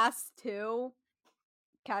these last two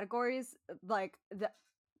categories,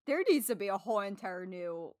 there needs to be a whole entire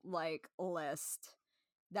new list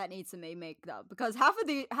that needs to be made up, because half of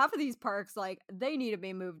these parks they need to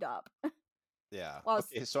be moved up. Yeah.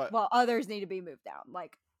 While others need to be moved down.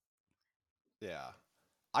 Yeah.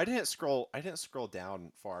 I didn't scroll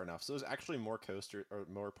down far enough. So there's actually more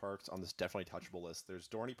parks on this definitely touchable list. There's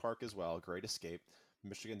Dorney Park as well, Great Escape,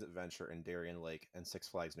 Michigan's Adventure, and Darien Lake, and Six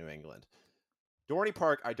Flags New England. Dorney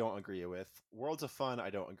Park, I don't agree with. Worlds of Fun, I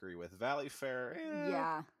don't agree with. Valley Fair,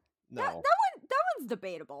 yeah. No. That one's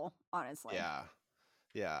debatable, honestly. Yeah.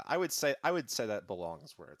 Yeah, I would say that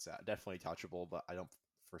belongs where it's at. Definitely touchable, but I don't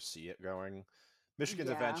foresee it going. Michigan's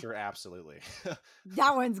Adventure, absolutely.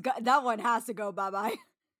 That one has to go bye-bye.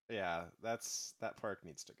 Yeah, that park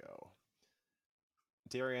needs to go.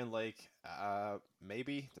 Darien Lake,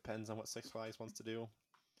 maybe depends on what Six Flags wants to do.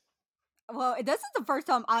 Well, this is the first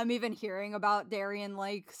time I'm even hearing about Darien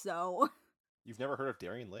Lake, so You've never heard of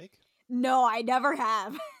Darien Lake? no, I never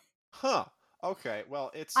have. Huh. Okay.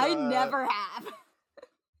 Well, it's I never have.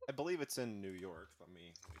 I believe it's in New York. Let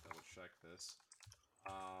me double check this.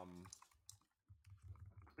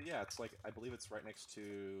 But yeah, it's like I believe it's right next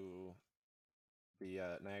to the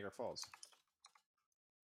Niagara Falls.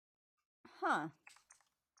 Huh.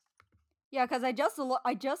 Yeah, because I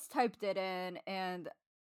just typed it in, and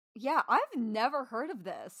yeah, I've never heard of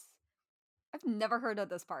this. I've never heard of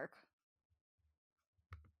this park.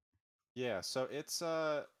 Yeah, so it's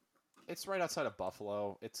right outside of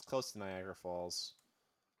Buffalo. It's close to Niagara Falls.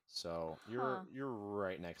 So Huh. you're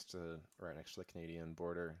right next to the Canadian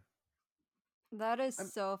border. That is I'm,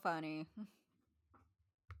 so funny.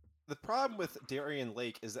 the problem with Darien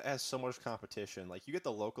Lake is that it has so much competition. Like you get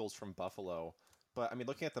the locals from Buffalo, but I mean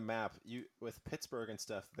looking at the map, you with Pittsburgh and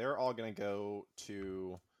stuff, they're all gonna go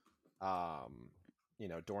to um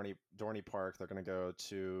Dorney Park. They're gonna go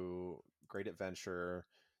to Great Adventure,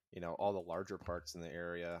 all the larger parks in the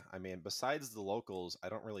area. I mean, besides the locals, I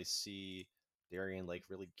don't really see Darien Lake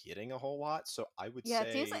really getting a whole lot. So I would Yeah,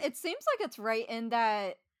 say, it seems like it's right in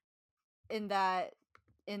that in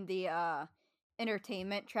the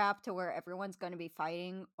entertainment trap to where everyone's going to be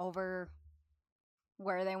fighting over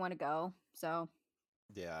where they want to go. So,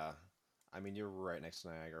 yeah, I mean you're right next to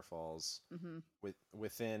Niagara Falls. hmm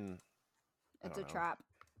Within, I it's don't a know. trap.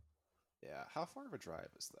 Yeah, how far of a drive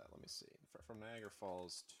is that? Let me see. From Niagara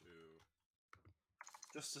Falls to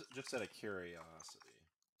just out of curiosity.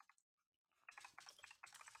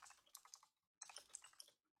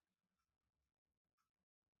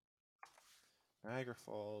 Niagara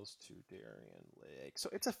Falls to Darien Lake. So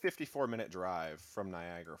it's a 54-minute drive from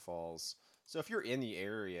Niagara Falls. So if you're in the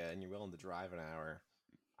area and you're willing to drive an hour,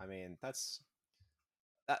 I mean that's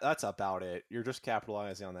about it. You're just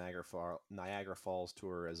capitalizing on Niagara Falls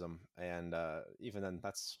tourism, and even then,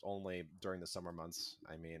 that's only during the summer months.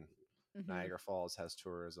 I mean, hmm Niagara Falls has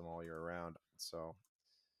tourism all year round, so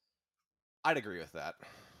I'd agree with that.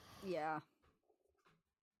 Yeah.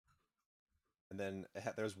 And then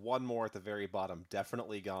there's one more at the very bottom,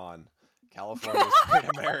 definitely gone. California's Great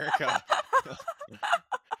America.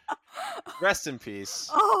 Rest in peace.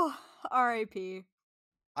 Oh, R.I.P.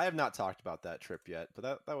 I have not talked about that trip yet,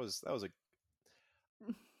 but that was a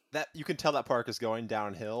that you can tell that park is going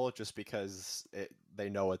downhill just because they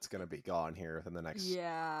know it's going to be gone here within the next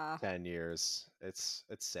Yeah. 10 years. It's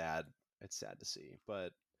sad. It's sad to see.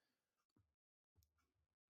 But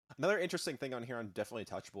another interesting thing on here on Definitely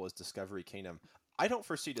Touchable is Discovery Kingdom. I don't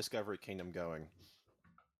foresee Discovery Kingdom going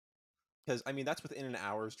because I mean that's within an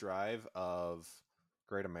hour's drive of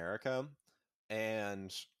Great America,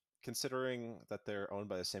 and considering that they're owned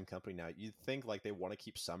by the same company now, you'd think like they want to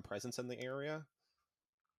keep some presence in the area.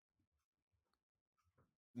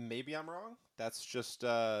 Maybe I'm wrong. That's just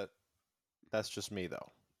me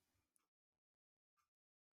though.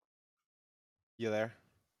 You there?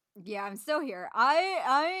 Yeah, I'm still here.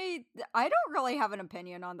 I don't really have an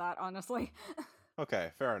opinion on that, honestly.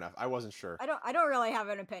 Okay, fair enough. I wasn't sure. I don't really have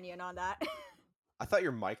an opinion on that. I thought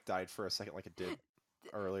your mic died for a second like it did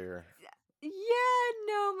earlier. Yeah,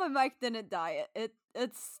 no, my mic didn't die.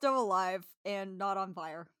 It's still alive and not on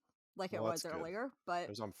fire like it Well, was that's good. earlier, It but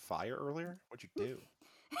was on fire earlier? What'd you do?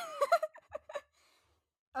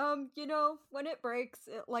 when it breaks,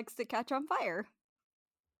 it likes to catch on fire.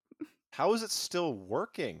 How is it still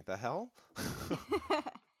working? The hell?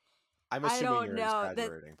 I'm I assuming don't you're know. That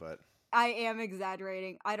exaggerating, but I am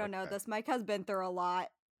exaggerating. I don't know. okay. This mic has been through a lot,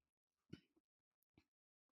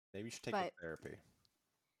 Maybe you should take but it to therapy.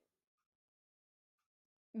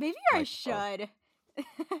 maybe I Like, oh, should.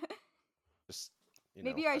 just,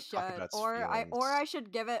 Maybe I talk should, about its feelings. or I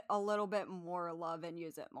should give it a little bit more love and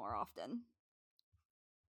use it more often.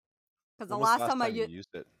 Because the When was the last last time I time you used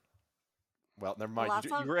used it? Well, never the mind. last You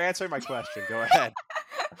time were answering my question. Go ahead.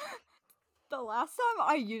 the last time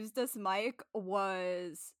I used this mic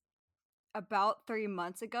was about 3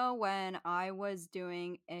 months ago when I was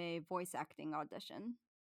doing a voice acting audition.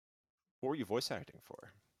 What were you voice acting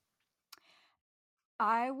for?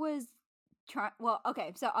 I was trying. Well,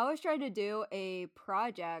 okay, so I was trying to do a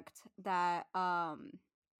project that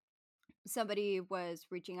somebody was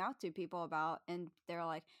reaching out to people about, and they're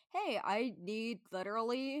like, "Hey, I need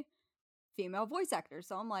literally female voice actors."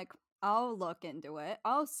 So I'm like, "I'll look into it.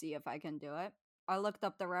 I'll see if I can do it." I looked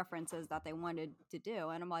up the references that they wanted to do,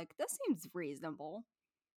 and I'm like, "This seems reasonable."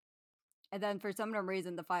 And then for some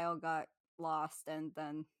reason, the file got lost, and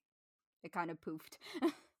then it kind of poofed.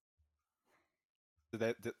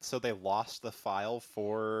 So they lost the file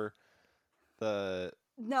for the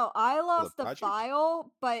No, I lost the project?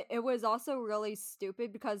 file, but it was also really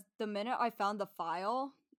stupid because the minute I found the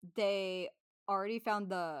file, they already found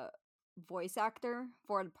the voice actor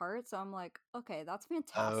for the part. So I'm like, okay, that's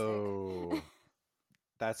fantastic. Oh,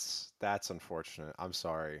 that's unfortunate. I'm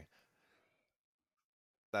sorry.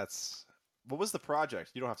 That's what was the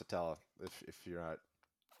project? You don't have to tell if you're not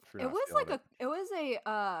It was feeling like it.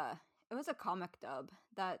 it was a comic dub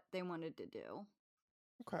that they wanted to do.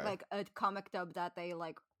 Okay. Like a comic dub that they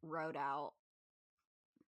like wrote out.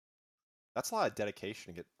 That's a lot of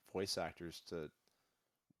dedication to get voice actors to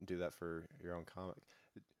do that for your own comic.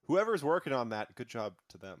 Whoever's working on that, good job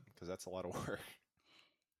to them because that's a lot of work.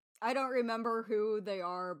 I don't remember who they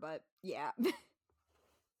are, but yeah.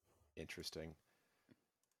 Interesting.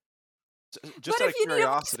 Just but out if of you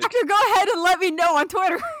curiosity, need a voice actor, go ahead and let me know on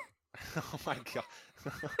Twitter. oh my god!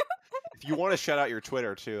 If you want to shout out your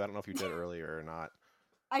Twitter too, I don't know if you did earlier or not.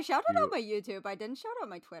 I shouted out my YouTube. I didn't shout out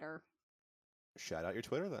my Twitter. Shout out your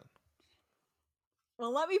Twitter then.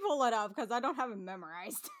 Well, let me pull it up because I don't have it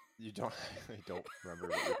memorized. You don't. I don't remember.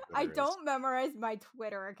 What your I Twitter is. don't memorize my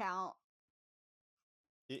Twitter account.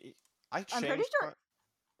 I'm pretty sure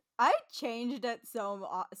I changed it so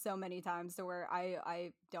many times to where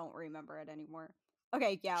I don't remember it anymore.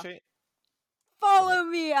 Okay, yeah. Follow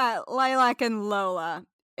me at Lilac and Lola.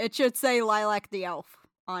 It should say Lilac the Elf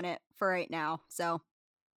on it for right now, so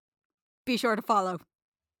be sure to follow.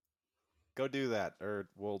 Go do that, or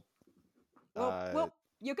we'll. Well,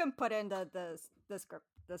 you can put in the description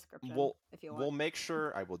if you want. We'll make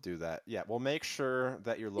sure I will do that. Yeah, we'll make sure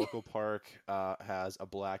that your local park has a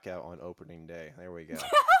blackout on opening day. There we go.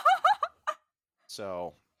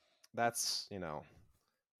 So that's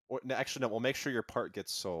actually no. We'll make sure your park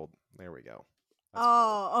gets sold. There we go. That's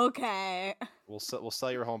cool. Okay. We'll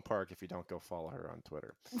sell your home park if you don't go follow her on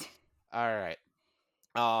Twitter. All right.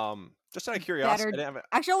 Just out of curiosity,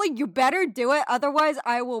 actually, you better do it. Otherwise,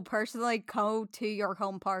 I will personally go to your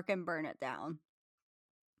home park and burn it down.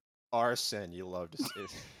 Arson, you love to see.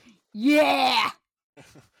 Yeah.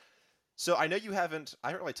 So I know you haven't. I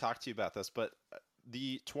haven't really talked to you about this, but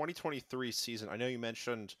the 2023 season. I know you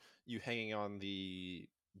mentioned you hanging on the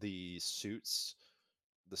suits,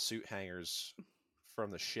 the suit hangers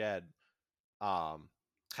from the shed.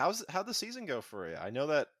 How'd the season go for you? I know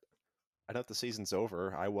that the season's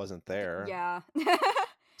over. I wasn't there. Yeah.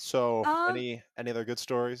 So any other good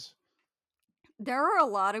stories? There are a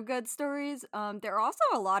lot of good stories. There are also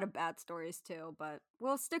a lot of bad stories too, but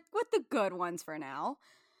we'll stick with the good ones for now.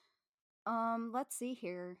 Let's see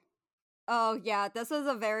here. Oh yeah, this is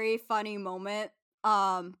a very funny moment.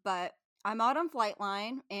 But I'm out on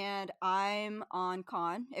Flightline and I'm on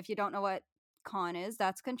Con. If you don't know what Con is,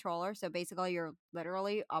 that's controller. So basically you're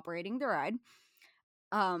literally operating the ride.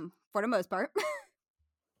 For the most part.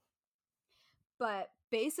 But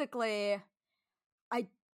basically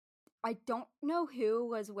I don't know who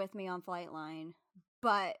was with me on Flightline,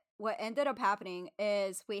 but what ended up happening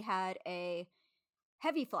is we had a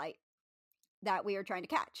heavy flight that we were trying to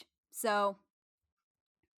catch. So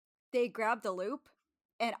they grabbed the loop,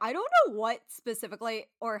 and I don't know what specifically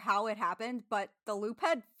or how it happened, but the loop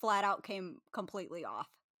head flat out came completely off.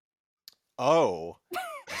 Oh.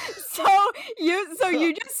 So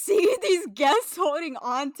you just see these guests holding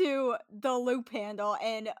onto the loop handle,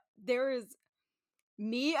 and there is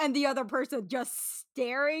me and the other person just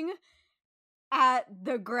staring at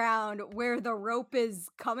the ground where the rope is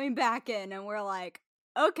coming back in, and we're like,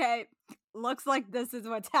 okay, looks like this is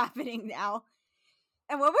what's happening now.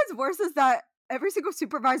 And what was worse is that every single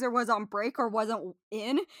supervisor was on break or wasn't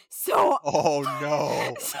in, so oh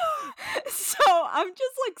no. So I'm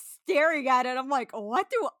just like staring at it. I'm like, what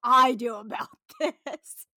do I do about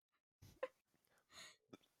this?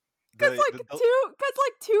 Because like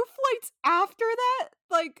two flights after that,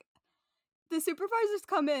 like the supervisors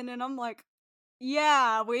come in and I'm like,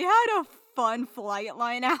 yeah, we had a fun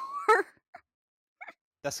Flightline hour.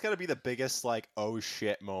 That's gotta be the biggest like oh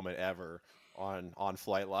shit moment ever on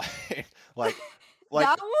Flightline. like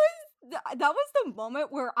that was the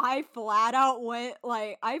moment where I flat out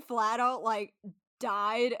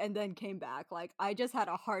died and then came back. Like I just had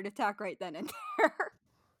a heart attack right then and there.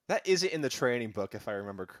 That isn't in the training book if I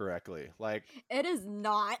remember correctly. Like it is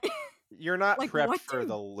not. You're not like, prepped for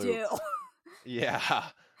the loop. Do? Yeah.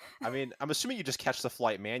 I mean, I'm assuming you just catch the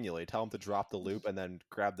flight manually. Tell them to drop the loop and then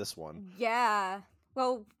grab this one. Yeah.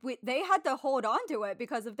 Well, they had to hold on to it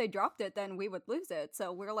because if they dropped it, then we would lose it.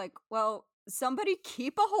 So we're like, well, somebody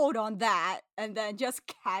keep a hold on that and then just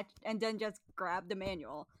grab the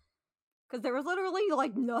manual. Because there was literally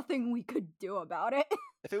like nothing we could do about it.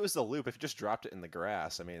 If it was the loop, if you just dropped it in the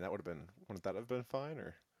grass, I mean, wouldn't that have been fine?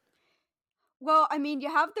 Or Well, I mean,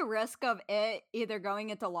 you have the risk of it either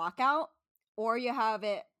going into lockout, or you have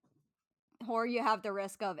it, or you have the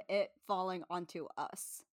risk of it falling onto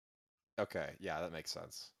us. okay, yeah, that makes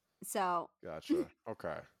sense. So, Gotcha.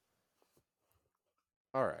 Okay.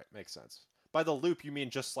 All right, makes sense. By the loop, you mean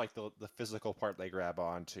just like the physical part they grab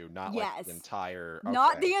onto, not like yes. the entire.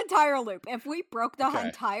 Not Okay. the entire loop. If we broke the Okay.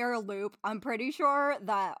 entire loop, I'm pretty sure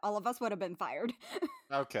that all of us would have been fired.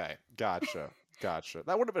 Okay. Gotcha. Gotcha.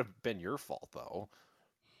 That would have been your fault though.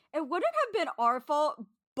 It wouldn't have been our fault,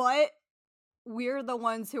 but we're the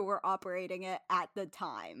ones who were operating it at the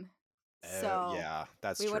time. So Yeah,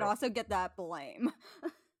 that's we true. would also get that blame.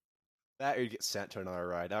 That or you get sent to another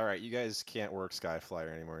ride. All right, you guys can't work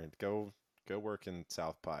Skyflyer anymore. Go work in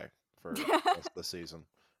South Pie for the rest of the season.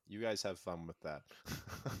 You guys have fun with that.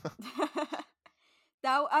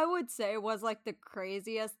 That I would say was like the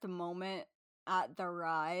craziest moment at the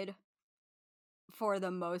ride for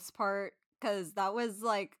the most part, because that was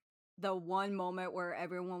like the one moment where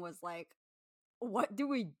everyone was like, what do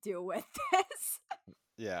we do with this?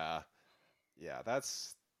 Yeah. Yeah,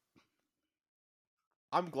 that's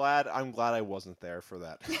I'm glad I wasn't there for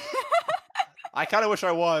that. I kind of wish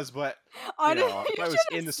I was, but you know, if I was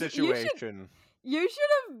in the situation. You should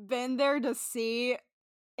have been there to see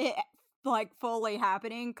it like fully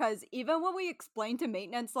happening, because even when we explained to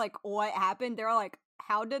maintenance like what happened, they're like,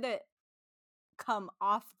 how did it come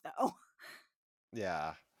off though?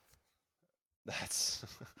 Yeah. That's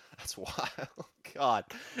that's wild. God.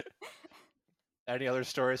 Any other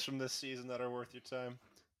stories from this season that are worth your time?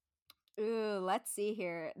 Ooh, let's see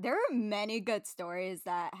here. There are many good stories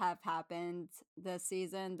that have happened this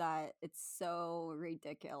season that it's so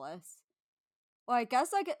ridiculous. Well, I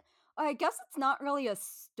guess it's not really a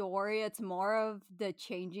story, it's more of the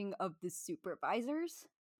changing of the supervisors.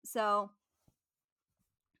 So,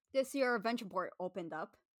 this year Ventureport opened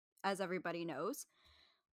up, as everybody knows.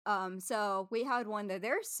 So we had one of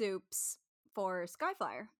their soups for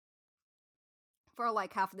Skyflyer for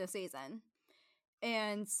like half of the season.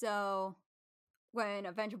 And so when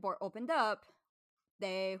Ventureport opened up,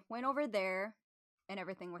 they went over there and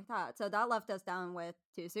everything like that. So that left us down with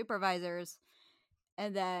 2 supervisors.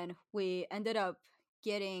 And then we ended up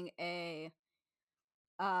getting a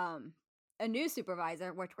new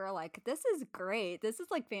supervisor, which we're like, this is great. This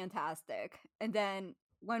is like fantastic. And then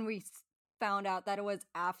when we found out that it was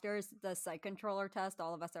after the site controller test,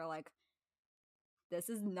 all of us are like, this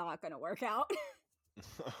is not going to work out.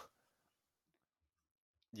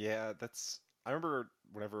 Yeah, I remember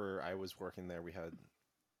whenever I was working there, we had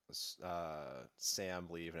Sam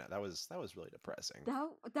leave, and that was really depressing. That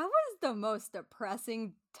was the most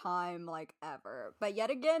depressing time like ever. But yet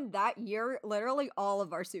again, that year, literally all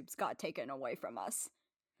of our soups got taken away from us.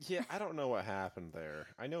 Yeah, I don't know what happened there.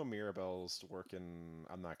 I know Mirabelle's working.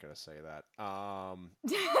 I'm not gonna say that.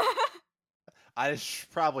 I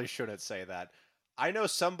probably shouldn't say that. I know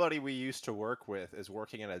somebody we used to work with is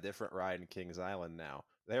working in a different ride in Kings Island now.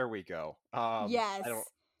 There we go. Yes. I don't.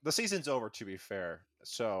 The season's over, to be fair.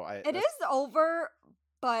 So it is over,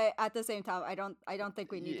 but at the same time, I don't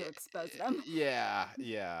think we need to expose them.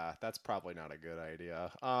 Yeah, that's probably not a good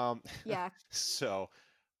idea. Yeah. So,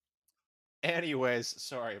 anyways,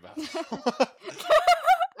 sorry about that.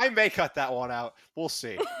 I may cut that one out. We'll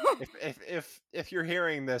see. If you're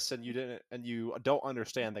hearing this and you don't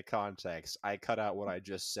understand the context, I cut out what I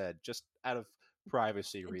just said just out of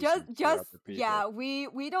privacy reasons. Yeah,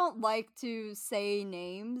 we don't like to say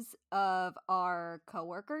names of our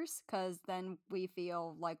coworkers because then we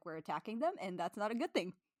feel like we're attacking them, and that's not a good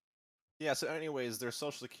thing. Yeah. So, anyways, their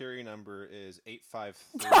social security number is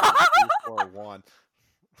 853-241.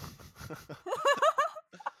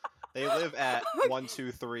 They live at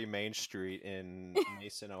 123 Main Street in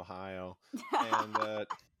Mason, Ohio, and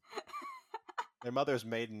their mother's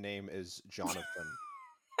maiden name is Jonathan.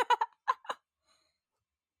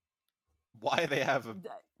 Why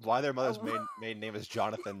their mother's maiden name is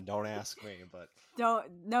Jonathan? Don't ask me, but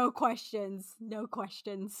no questions. No.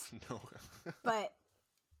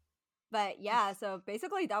 But yeah, so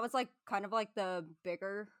basically that was like kind of like the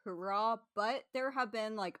bigger hoorah, but there have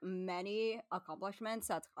been like many accomplishments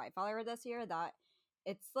at Skyfire this year that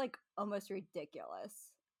it's like almost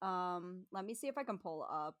ridiculous. Let me see if I can pull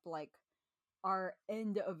up like our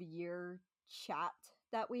end of year chat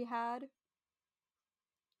that we had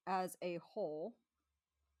as a whole.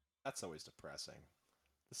 That's always depressing.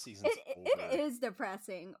 The season's over. It is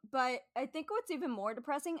depressing, but I think what's even more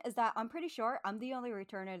depressing is that I'm pretty sure I'm the only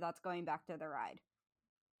returner that's going back to the ride.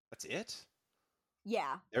 That's it?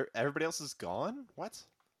 Yeah. Everybody else is gone? What?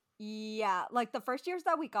 Yeah, like the first years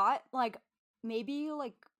that we got, like maybe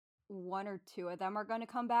like one or two of them are going to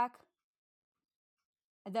come back.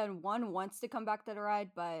 And then one wants to come back to the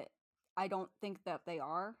ride, but I don't think that they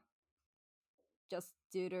are just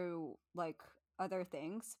due to like other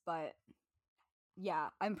things. But yeah,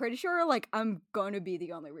 I'm pretty sure like I'm going to be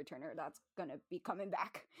the only returner that's going to be coming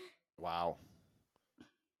back. Wow.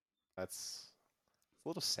 That's a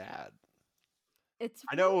little sad. It's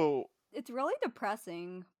I really, know. it's really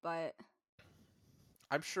depressing, but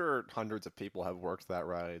I'm sure hundreds of people have worked that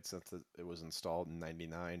ride since it was installed in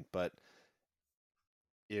 '99, but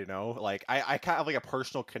like I kind of have like a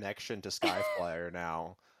personal connection to Skyflyer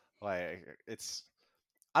now. Like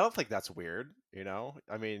I don't think that's weird,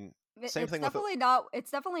 I mean, same it's thing with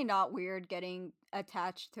definitely not weird getting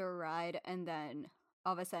attached to a ride and then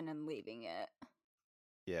all of a sudden leaving it.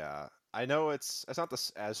 yeah. I know it's not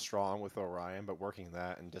as strong with Orion, but working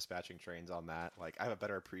that and dispatching trains on that, like I have a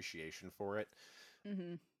better appreciation for it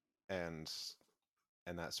Mm-hmm. and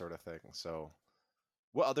that sort of thing. So,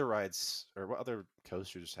 what other rides or what other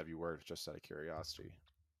coasters have you worked, just out of curiosity?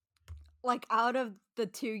 Like out of the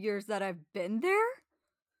 2 years that I've been there.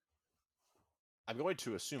 I'm going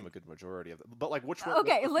to assume a good majority of them, but like which one?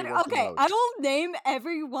 Okay, Which one okay. most? I will name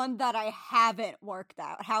every one that I haven't worked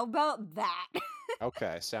out. How about that?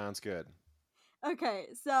 Okay, sounds good. Okay,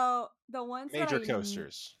 so the ones Major that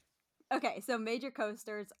coasters. Okay, so major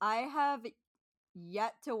coasters. I have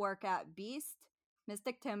yet to work at Beast,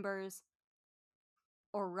 Mystic Timbers,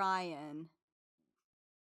 Orion,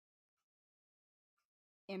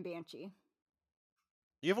 and Banshee.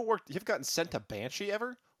 You've gotten sent to Banshee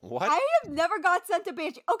ever? What? I have never got sent to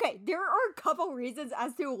Banshee. Okay, there are a couple reasons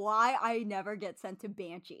as to why I never get sent to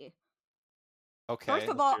Banshee. Okay. First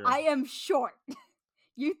of all, I am short.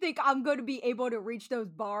 You think I'm going to be able to reach those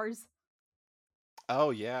bars? Oh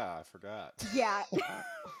yeah, I forgot. Yeah.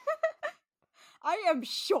 I am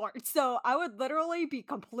short, so I would literally be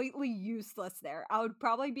completely useless there. I would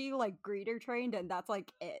probably be like greeter trained, and that's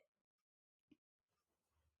like it.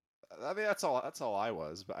 I mean, that's all. That's all I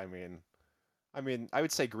was. But I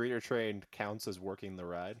would say greeter trained counts as working the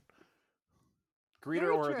ride. Greeter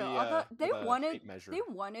Very or true. Although the fate measure. they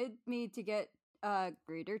wanted me to get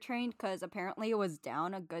greeter trained because apparently it was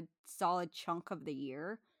down a good solid chunk of the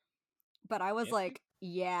year. But I was Banshee? like,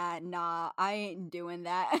 yeah, nah, I ain't doing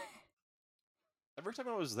that. Every time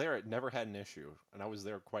I was there, it never had an issue, and I was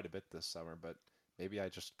there quite a bit this summer. But maybe I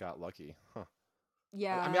just got lucky, huh? I mean,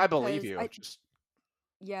 Yeah, I believe because you. Just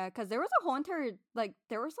there was a whole entire like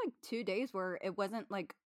there was like 2 days where it wasn't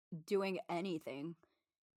like doing anything.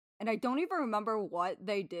 And I don't even remember what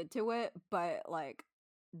they did to it, but like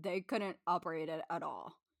they couldn't operate it at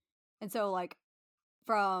all. And so like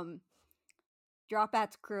from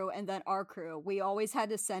Dropbat's crew and then our crew, we always had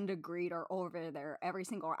to send a greeter over there every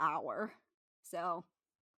single hour. So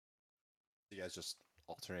you guys just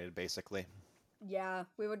alternated basically. yeah,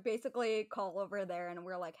 we would basically call over there and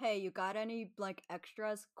we're like, hey, you got any like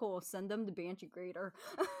extras? Cool, send them to Banshee Greeter.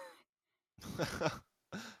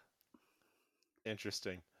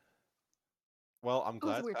 Interesting. Well, I'm It was a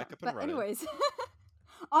glad it's weird back time. up and But running. anyways,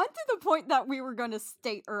 on to the point that we were going to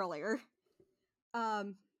state earlier.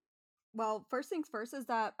 Well, first things first is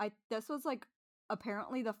that this was like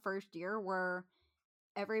apparently the first year where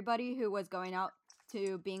everybody who was going out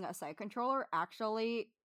to being a site controller actually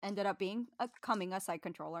ended up becoming a site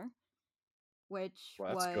controller, which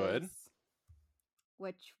Well, that's was good.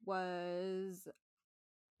 which was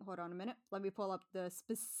hold on a minute. Let me pull up the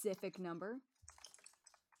specific number.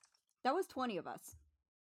 That was 20 of us.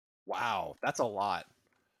 Wow, that's a lot.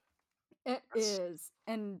 It is.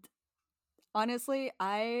 And honestly,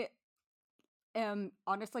 I am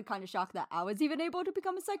honestly kind of shocked that I was even able to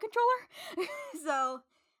become a site controller. So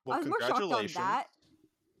Well, I was more shocked on congratulations. that.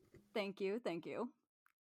 Thank you, thank you.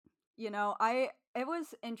 It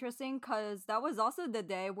was interesting because that was also the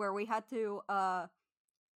day where we had to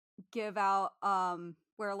give out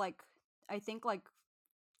where like I think like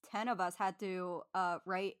 10 of us had to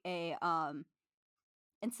write a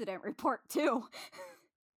incident report too.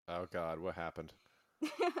 Oh God, what happened?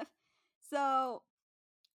 So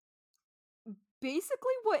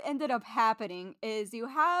basically what ended up happening is you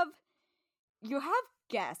have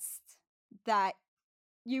guests that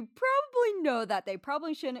you probably know that they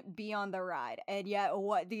probably shouldn't be on the ride, and yet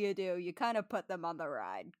what do? You kind of put them on the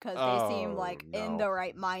ride because they seem Oh like in no. the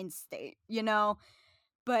right mind state, you know?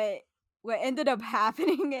 But what ended up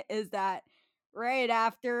happening is that right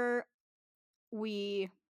after we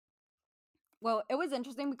well, it was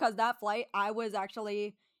interesting because that flight I was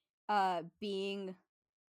actually being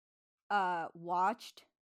watched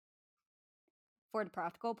for the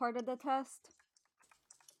practical part of the test.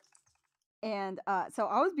 And so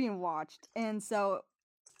I was being watched, and so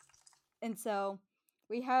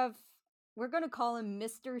we're gonna call him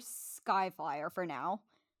Mr. Skyflyer for now,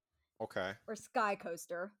 Okay. or Sky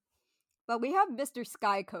Coaster. But we have Mr.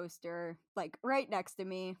 Sky Coaster like right next to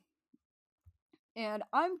me, and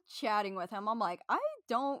I'm chatting with him. I'm like, I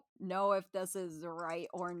don't know if this is right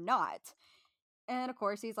or not. And of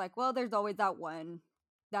course, he's like, well, there's always that one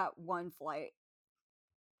flight,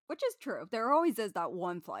 which is true. There always is that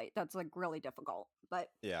one flight that's like really difficult.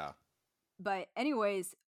 Yeah. But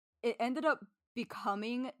anyways, it ended up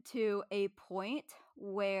becoming to a point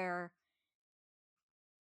where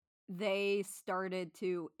they started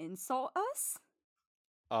to insult us.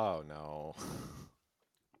 Oh no.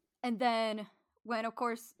 And then of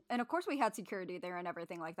course we had security there and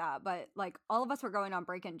everything like that, but like all of us were going on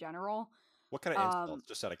break in general. What kind of insults?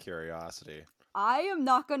 Just out of curiosity. I am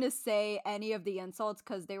not going to say any of the insults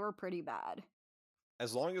because they were pretty bad.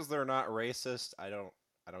 As long as they're not racist, I don't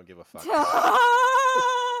give a fuck.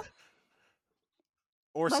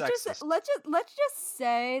 Or sexist. Let's just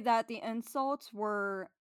say that the insults were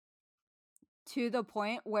to the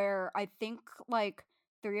point where I think like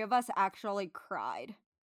 3 of us actually cried.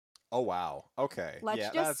 Oh wow. Okay. Let's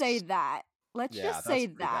yeah, just say that. Let's yeah, just say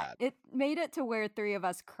that's pretty that. bad. It made it to where 3 of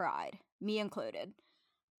us cried, me included.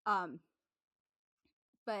 But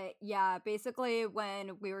yeah, basically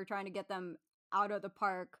when we were trying to get them out of the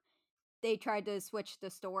park, they tried to switch the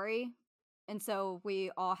story, and so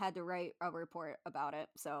we all had to write a report about it.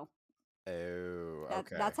 So Oh,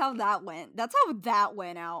 okay. that's how that went. That's how that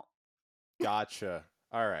went out. Gotcha.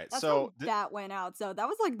 All right. That's So how that went out. So that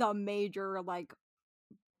was like the major like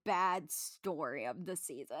bad story of the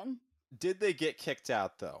season. did they get kicked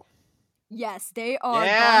out though? Yes, they are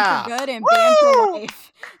Yeah! gone for good and banned for Woo!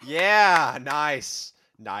 life. Yeah, nice.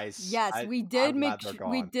 Nice. Yes, we did I'm glad they're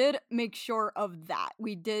we gone. did make sure of that.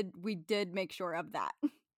 We did make sure of that.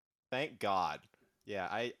 Thank God. Yeah,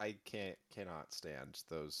 I cannot stand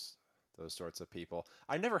those sorts of people.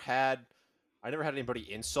 I never had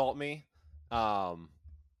anybody insult me.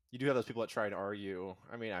 You do have those people that try and argue.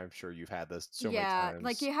 I mean, I'm sure you've had this so many times.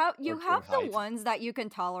 Like you have arguing the height. ones that you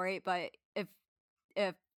can tolerate, but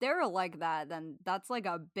if they're like that, then that's like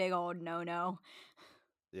a big old no-no.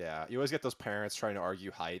 Yeah, you always get those parents trying to argue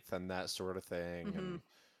height and that sort of thing, and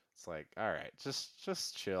it's like, all right,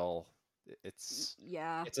 just chill. It's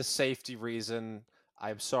Yeah. it's a safety reason.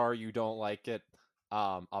 I'm sorry you don't like it.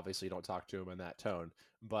 Obviously don't talk to him in that tone,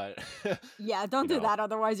 but Yeah, don't you do know, that,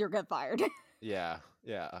 otherwise you'll get fired. yeah.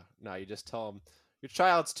 No, you just tell him your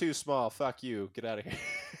child's too small. Fuck you. Get out of here.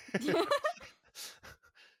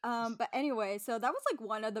 But anyway, so that was like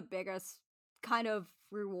one of the biggest kind of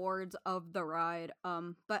rewards of the ride.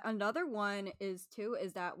 But another one is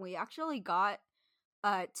that we actually got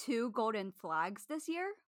 2 golden flags this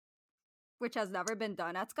year, which has never been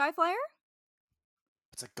done at Skyflyer.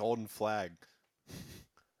 It's a golden flag.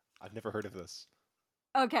 I've never heard of this.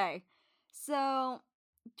 Okay. So,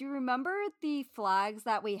 do you remember the flags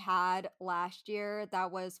that we had last year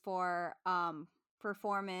that was for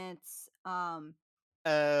performance,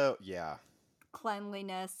 Oh, yeah.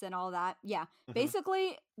 cleanliness and all that? Yeah.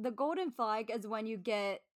 Basically, the golden flag is when you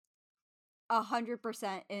get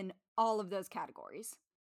 100% in all of those categories.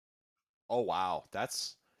 Oh, wow.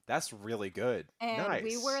 That's really good. And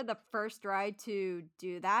we Nice. were the first ride to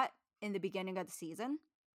do that in the beginning of the season.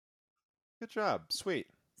 Good job. Sweet.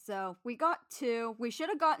 So we got 2. We should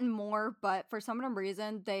have gotten more, but for some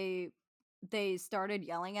reason they started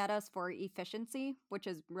yelling at us for efficiency, which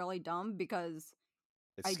is really dumb because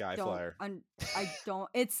It's Skyflyer. I don't.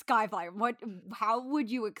 It's Skyflyer. What? How would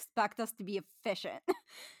you expect us to be efficient?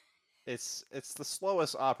 It's the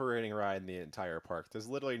slowest operating ride in the entire park. There's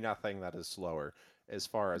literally nothing that is slower, as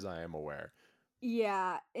far as I am aware.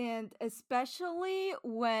 Yeah, and especially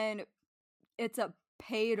when it's a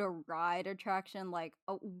pay to ride attraction, like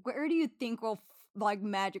where do you think we'll like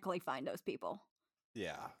magically find those people?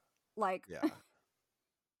 Yeah. Like, Yeah.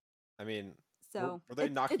 I mean, so were they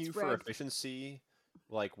knocking it's you for rigged. efficiency,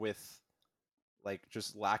 like with, like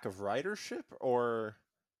just lack of ridership, or?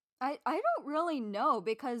 I don't really know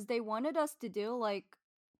because they wanted us to do like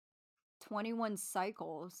 21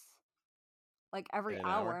 cycles like every In an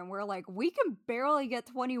hour, hour? and we're like, we can barely get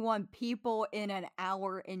 21 people in an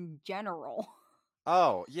hour in general.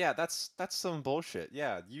 Oh, yeah, that's some bullshit.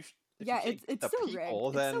 Yeah, if you Yeah, can't get it's the so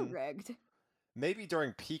people, rigged. It's so then rigged. maybe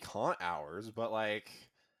during peak haunt hours, but like,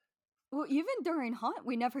 Well, even during Hunt,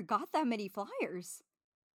 we never got that many flyers.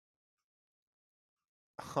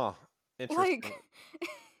 huh, interesting. Like,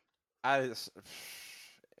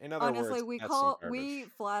 In other honestly, words, that's some we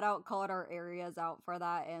garbage. flat out called our areas out for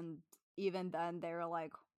that, and even then, they were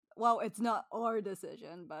like, Well, it's not our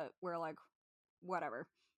decision, but we're like, whatever.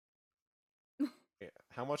 Yeah.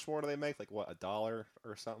 How much more do they make? Like what, $1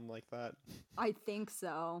 or something like that? I think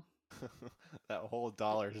so. That whole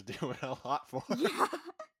dollar is doing a lot for it. Yeah.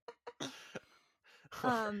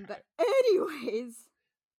 But anyways,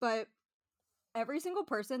 but every single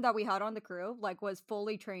person that we had on the crew like was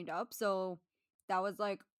fully trained up, so that was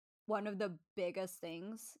like one of the biggest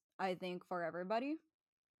things I think for everybody.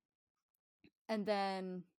 And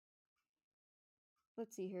then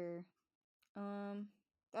let's see here.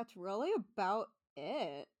 That's really about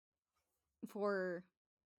it for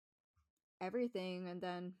everything. And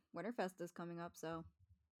then Winterfest is coming up, so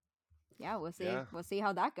yeah, we'll see. Yeah. We'll see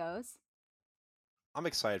how that goes. I'm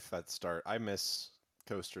excited for that start. I miss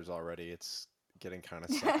coasters already. It's getting kind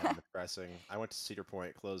of sad and depressing. I went to Cedar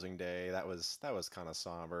Point closing day. That was kind of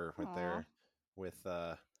somber. Went Aw. there with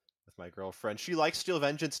my girlfriend. She likes Steel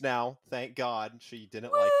Vengeance now. Thank God. She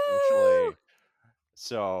didn't like it initially. Woo!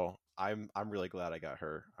 So I'm really glad I got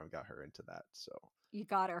her into that. So You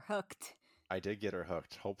got her hooked. I did get her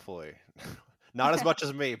hooked. Hopefully, not as much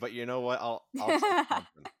as me, but you know what? I'll take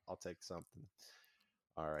something. I'll take something.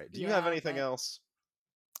 All right. Do you have Yeah, anything but else?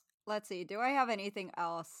 let's see. Do I have anything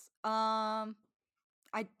else? I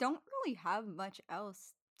don't really have much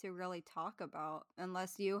else to really talk about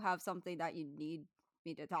unless you have something that you need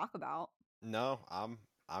me to talk about. No,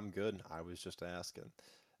 I'm good. I was just asking.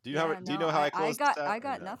 Do you Yeah, do you no, know how I close this out I or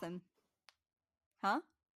got no? nothing. Huh?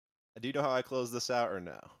 Do you know how I close this out or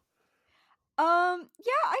no?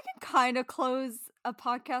 Yeah, I can kind of close a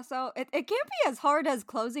podcast out. It can't be as hard as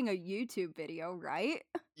closing a YouTube video, right?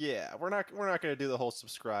 Yeah, we're not gonna do the whole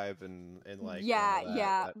subscribe and like Yeah, all that.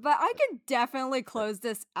 yeah, but I can definitely close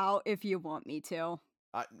this out if you want me to.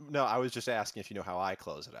 No, I was just asking if you know how I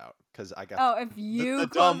close it out because I got Oh, if you the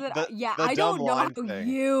close dumb it out. Yeah, the I dumb don't know how line thing.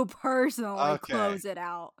 you personally Okay. close it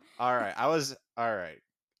out. All right. All right.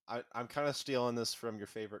 I'm kind of stealing this from your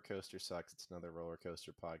favorite coaster sucks. It's another roller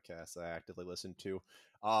coaster podcast that I actively listen to.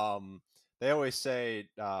 They always say,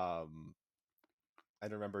 I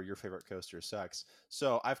remember your favorite coaster sucks.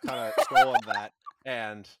 So I've kind of stolen that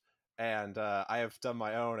and I have done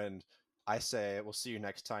my own and I say we'll see you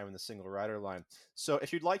next time in the single rider line. So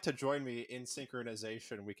if you'd like to join me in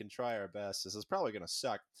synchronization, we can try our best. This is probably gonna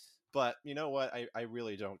suck, but you know what? I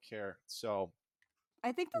really don't care. So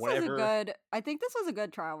I think this whenever was a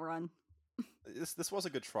good trial run. this was a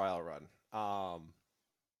good trial run.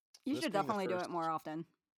 You This should being the definitely do it first, more often.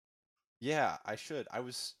 yeah, I should. I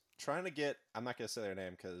was trying to get. I'm not gonna say their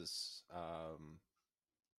name because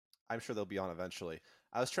I'm sure they'll be on eventually.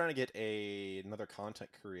 I was trying to get another content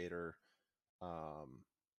creator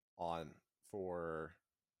on for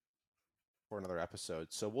another episode.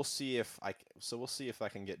 So we'll see if I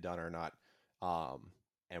can get done or not.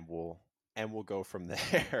 And we'll go from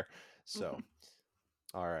there. So,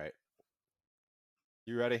 all right.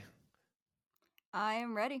 You ready? I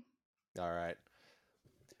am ready. All right.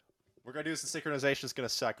 We're gonna do this in synchronization. It's gonna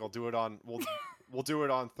suck. We'll do it on. We'll do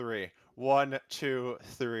it on 3. 1, 2,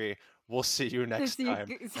 3. We'll see you next time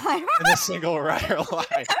in the single rider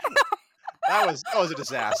line. That was a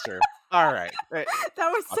disaster. All right. That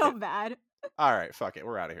was so bad. All right. Fuck it.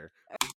 We're out of here.